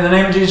one of you, in the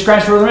name of Jesus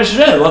Christ for the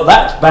remission of sins. Well,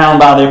 that's bound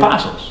by the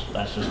apostles.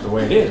 That's just the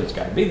way it is. It's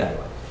got to be that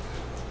way.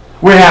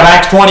 We have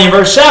Acts 20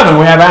 verse 7.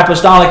 We have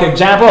apostolic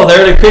example of the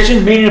early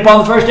Christians meeting upon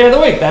the first day of the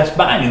week. That's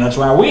binding. That's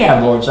why we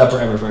have Lord's Supper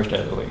every first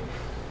day of the week.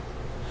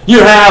 You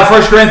have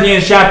 1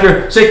 Corinthians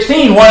chapter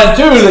 16, 1 and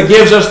 2, that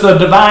gives us the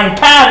divine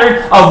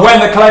pattern of when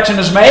the collection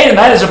is made, and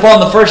that is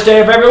upon the first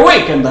day of every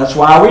week. And that's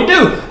why we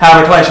do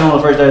have a collection on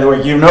the first day of the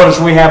week. You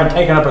notice we haven't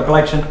taken up a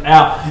collection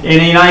out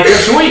any night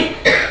this week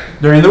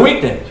during the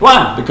weekdays.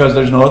 Why? Because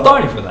there's no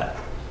authority for that.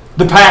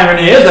 The pattern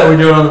is that we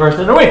do it on the first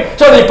day of the week.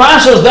 So the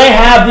apostles, they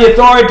have the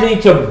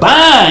authority to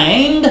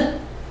bind,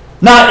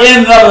 not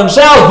in and of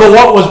themselves, but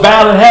what was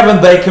bound in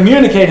heaven, they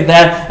communicated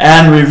that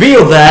and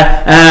revealed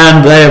that,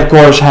 and they, of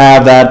course,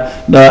 have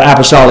that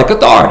apostolic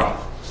authority.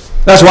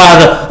 That's why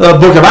the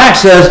book of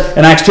Acts says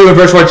in Acts 2 and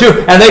verse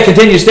 42, and they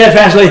continue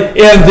steadfastly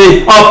in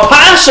the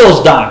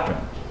apostles'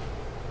 doctrine.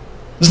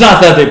 It's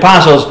not that the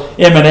apostles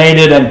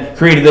emanated and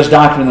created this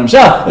doctrine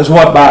themselves. It's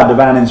what by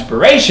divine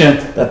inspiration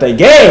that they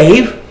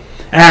gave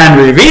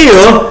and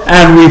revealed,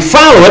 and we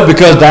follow it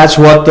because that's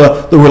what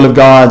the will of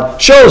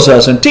God shows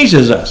us and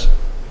teaches us.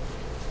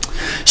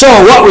 So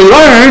what we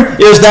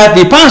learn is that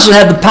the apostles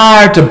had the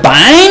power to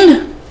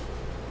bind,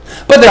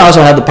 but they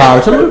also had the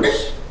power to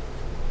loose.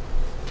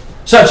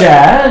 Such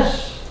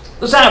as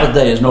the Sabbath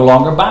day is no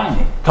longer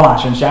binding.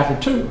 Colossians chapter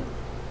 2.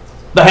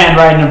 The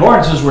handwriting of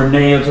ordinances were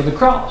nailed to the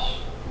cross.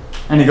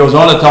 And he goes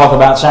on to talk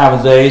about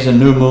Sabbath days and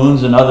new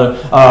moons and other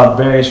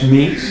various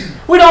meats.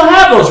 We don't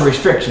have those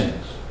restrictions.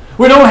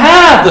 We don't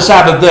have the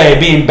Sabbath day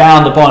being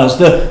bound upon us.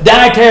 The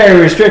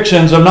dietary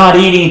restrictions of not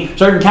eating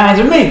certain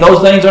kinds of meat.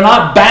 Those things are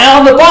not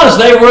bound upon us.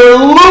 They were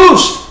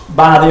loosed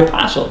by the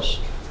apostles.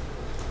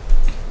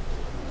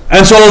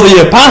 And so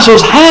the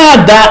apostles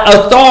had that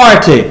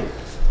authority.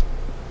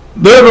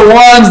 They're the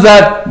ones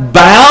that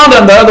bound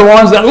and they're the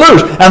ones that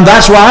loosed. And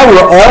that's why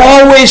we're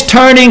always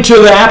turning to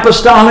the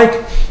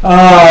apostolic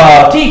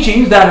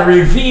teachings that are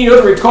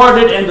revealed,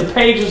 recorded in the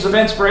pages of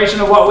inspiration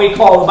of what we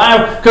call the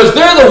Bible, because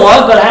they're the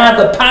ones that had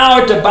the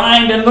power to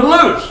bind and to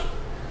loose.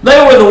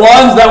 They were the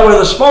ones that were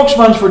the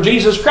spokesmen for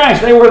Jesus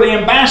Christ. They were the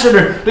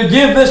ambassador to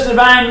give this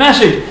divine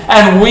message,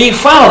 and we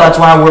follow. That's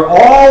why we're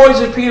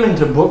always appealing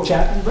to book,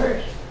 chapter, and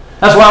verse.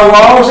 That's why we're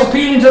always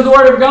appealing to the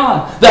Word of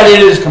God, that it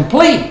is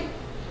complete,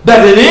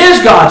 that it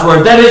is God's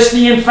Word, that it's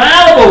the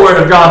infallible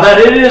Word of God, that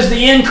it is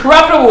the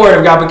incorruptible Word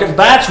of God, because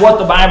that's what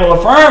the Bible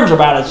affirms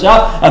about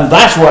itself, and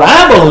that's what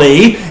I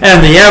believe,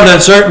 and the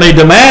evidence certainly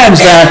demands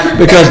that,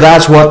 because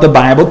that's what the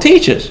Bible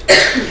teaches.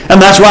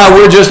 And that's why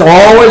we're just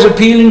always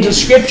appealing to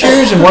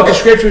Scriptures and what the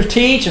Scriptures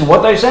teach and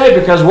what they say,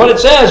 because what it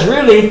says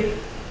really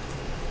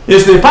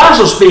is the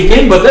apostles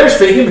speaking, but they're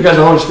speaking because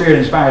the Holy Spirit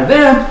inspired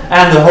them,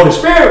 and the Holy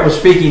Spirit was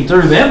speaking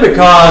through them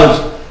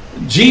because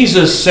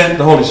Jesus sent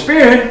the Holy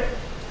Spirit,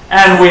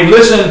 and we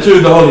listen to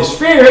the Holy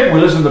Spirit, we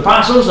listen to the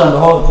apostles and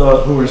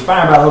who were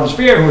inspired by the Holy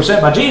Spirit, who were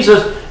sent by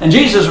Jesus, and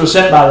Jesus was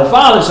sent by the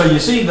Father. So you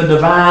see the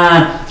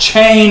divine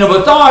chain of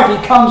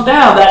authority comes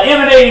down, that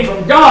emanating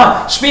from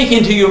God,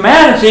 speaking to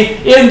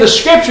humanity in the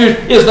Scriptures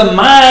is the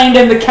mind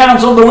and the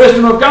counsel and the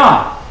wisdom of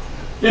God.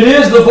 It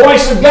is the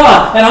voice of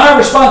God. And our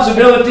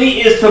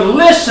responsibility is to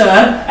listen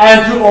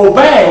and to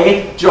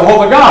obey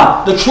Jehovah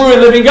God, the true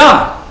and living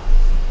God.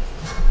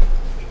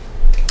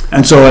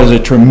 And so it is a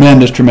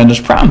tremendous, tremendous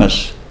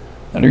promise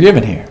that are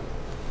given here.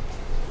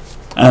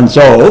 And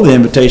so the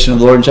invitation of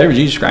the Lord and Savior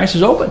Jesus Christ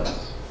is open.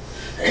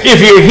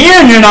 If you're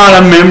here and you're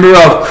not a member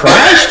of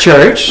Christ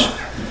Church,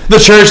 the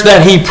church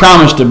that He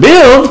promised to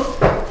build,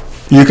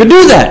 you could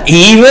do that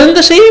even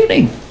this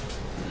evening.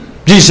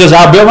 Jesus says,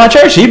 I'll build my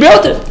church. He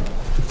built it.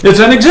 It's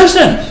in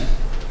existence.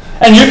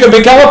 And you can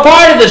become a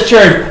part of this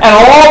church and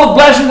all the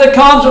blessings that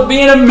comes with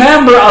being a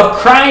member of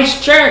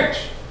Christ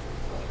Church.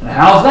 And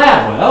how's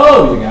that?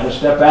 Well, you got to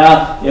step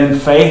out in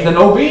faith and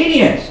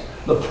obedience.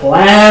 The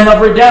plan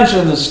of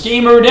redemption, the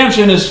scheme of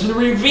redemption is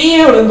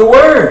revealed in the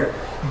Word,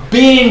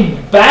 being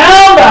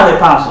bound by the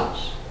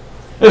apostles.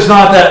 It's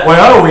not that,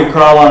 well, we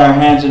crawl on our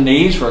hands and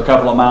knees for a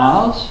couple of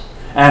miles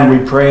and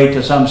we pray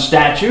to some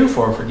statue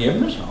for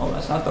forgiveness. No,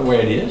 that's not the way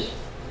it is.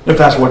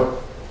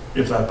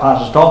 If the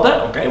apostles taught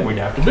that, okay, we'd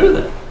have to do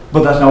that.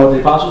 But that's not what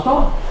the apostles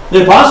taught.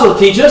 The apostles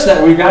teach us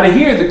that we've got to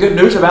hear the good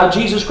news about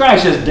Jesus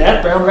Christ, His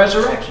death, burial, and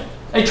resurrection.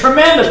 A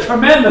tremendous,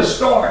 tremendous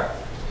story.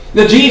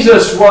 That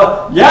Jesus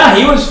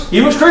was,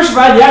 he was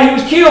crucified, he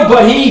was killed,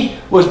 but He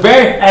was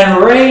buried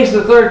and raised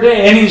the third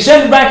day. And He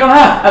ascended back on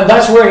high, and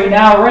that's where He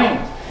now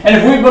reigns. And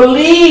if we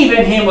believe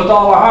in Him with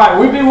all our heart,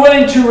 we'd be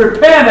willing to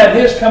repent at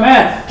His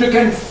command, to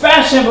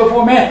confess Him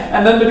before men,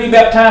 and then to be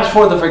baptized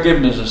for the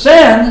forgiveness of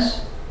sins,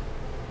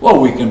 well,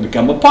 we can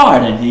become a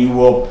part, and He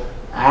will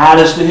add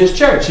us to His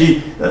church.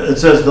 It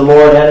says the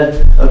Lord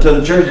added to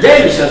the church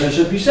daily, such as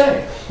should be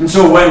saved. And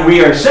so when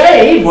we are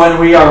saved, when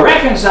we are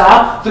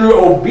reconciled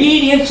through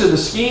obedience to the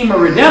scheme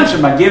of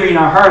redemption by giving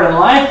our heart and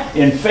life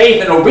in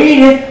faith and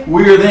obedience,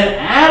 we are then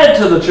added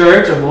to the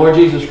church of the Lord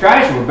Jesus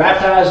Christ. We're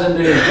baptized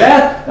into His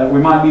death, that we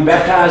might be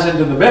baptized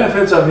into the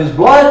benefits of His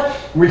blood.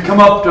 We come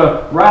up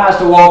to rise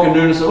to walk in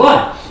newness of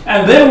life.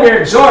 And then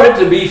we're exhorted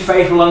to be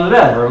faithful unto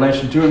death.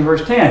 Revelation 2 and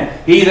verse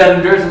 10. He that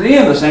endures to the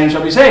end, the same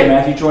shall be saved.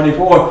 Matthew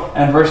 24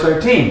 and verse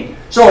 13.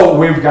 So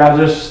we've got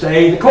to just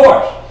stay the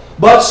course.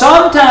 But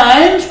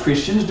sometimes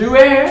Christians do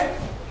err.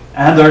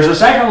 And there's a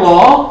second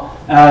law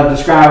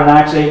described in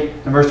Acts 8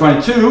 and verse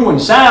 22. When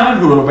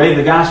Simon, who had obeyed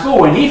the gospel,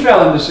 when he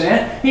fell into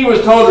sin, he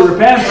was told to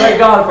repent and pray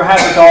God,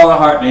 perhaps with all the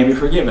heart may be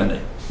forgiven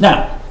thee.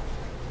 Now,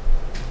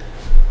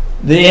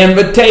 the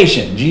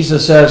invitation.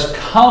 Jesus says,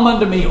 come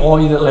unto me, all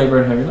you that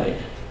labor and heavy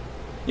laden.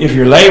 If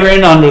you're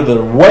laboring under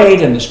the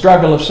weight and the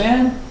struggle of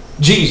sin,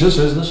 Jesus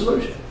is the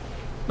solution.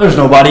 There's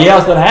nobody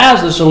else that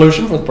has the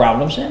solution for the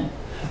problem of sin.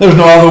 There's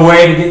no other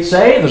way to get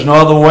saved. There's no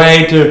other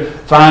way to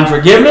find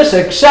forgiveness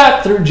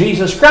except through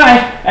Jesus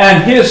Christ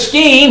and His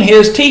scheme,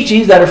 His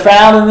teachings that are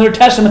found in the New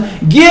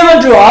Testament,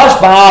 given to us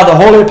by the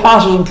holy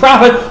apostles and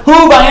prophets,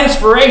 who by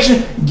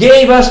inspiration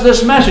gave us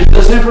this message,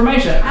 this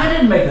information. I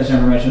didn't make this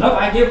information up.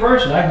 I give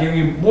verses. I give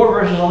you more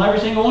verses on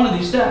every single one of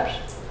these steps.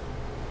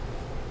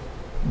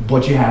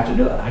 But you have to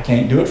do it. I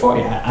can't do it for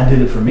you. I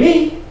did it for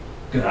me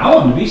because I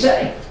wanted to be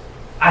saved.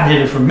 I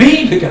did it for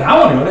me because I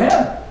want to go to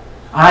heaven.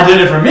 I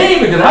did it for me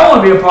because I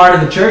want to be a part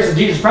of the church that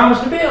Jesus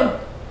promised to build.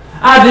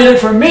 I did it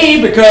for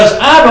me because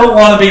I don't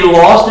want to be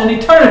lost in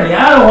eternity.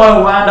 I don't want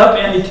to wind up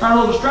in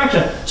eternal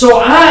destruction. So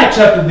I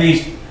accepted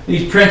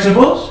these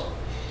principles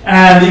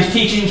and these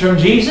teachings from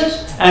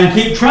Jesus and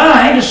keep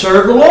trying to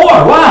serve the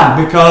Lord.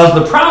 Why? Because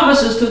the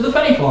promise is to the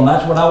faithful, and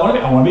that's what I want to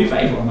be. I want to be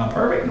faithful. Am I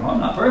perfect? No, I'm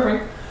not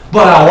perfect.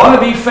 But I want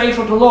to be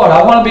faithful to the Lord.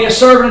 I want to be a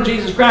servant of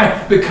Jesus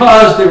Christ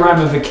because the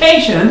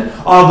ramification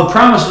of the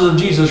promises of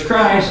Jesus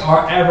Christ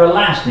are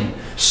everlasting.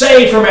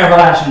 Saved from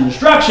everlasting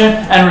destruction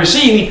and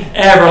receiving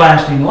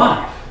everlasting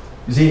life.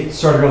 You see, it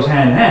sort of goes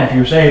hand in hand. If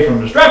you're saved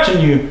from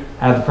destruction, you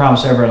have the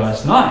promise of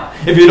everlasting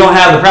life. If you don't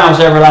have the promise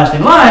of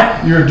everlasting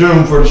life, you're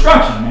doomed for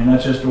destruction. I mean,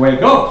 that's just the way it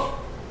goes.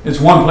 It's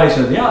one place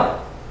or the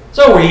other.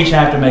 So we each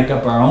have to make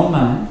up our own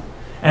mind.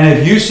 And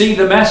if you see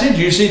the message,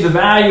 you see the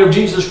value of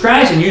Jesus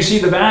Christ, and you see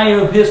the value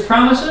of His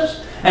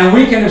promises, and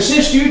we can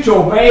assist you to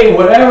obey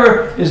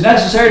whatever is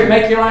necessary to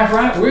make your life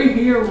right, we're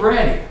here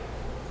ready.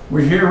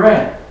 We're here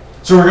ready.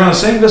 So we're going to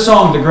sing the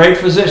song, The Great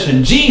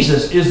Physician.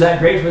 Jesus is that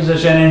great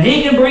physician, and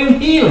He can bring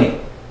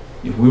healing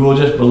if we will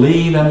just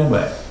believe and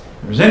obey.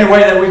 If there's any way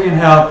that we can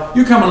help,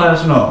 you come and let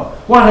us know.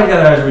 One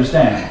together as we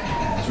stand,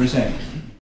 as we sing.